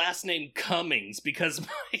like the last name Cummings because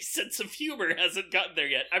my sense of humor hasn't gotten there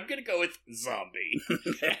yet. I'm gonna go with Zombie.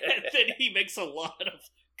 And then he makes a lot of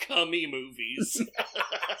cummy movies.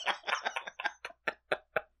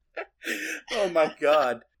 Oh my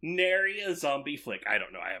god. Nary a zombie flick. I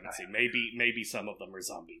don't know. I haven't seen. Maybe some of them are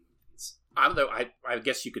zombie movies. Although I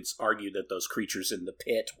guess you could argue that those creatures in the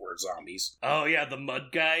pit were zombies. Oh yeah, the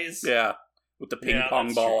mud guys. Yeah, with the ping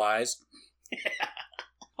pong ball eyes.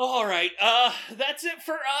 All right, that's it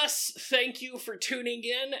for us. Thank you for tuning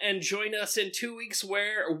in, and join us in 2 weeks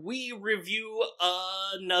where we review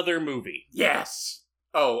another movie. Yes.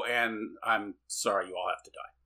 Oh, and I'm sorry you all have to die.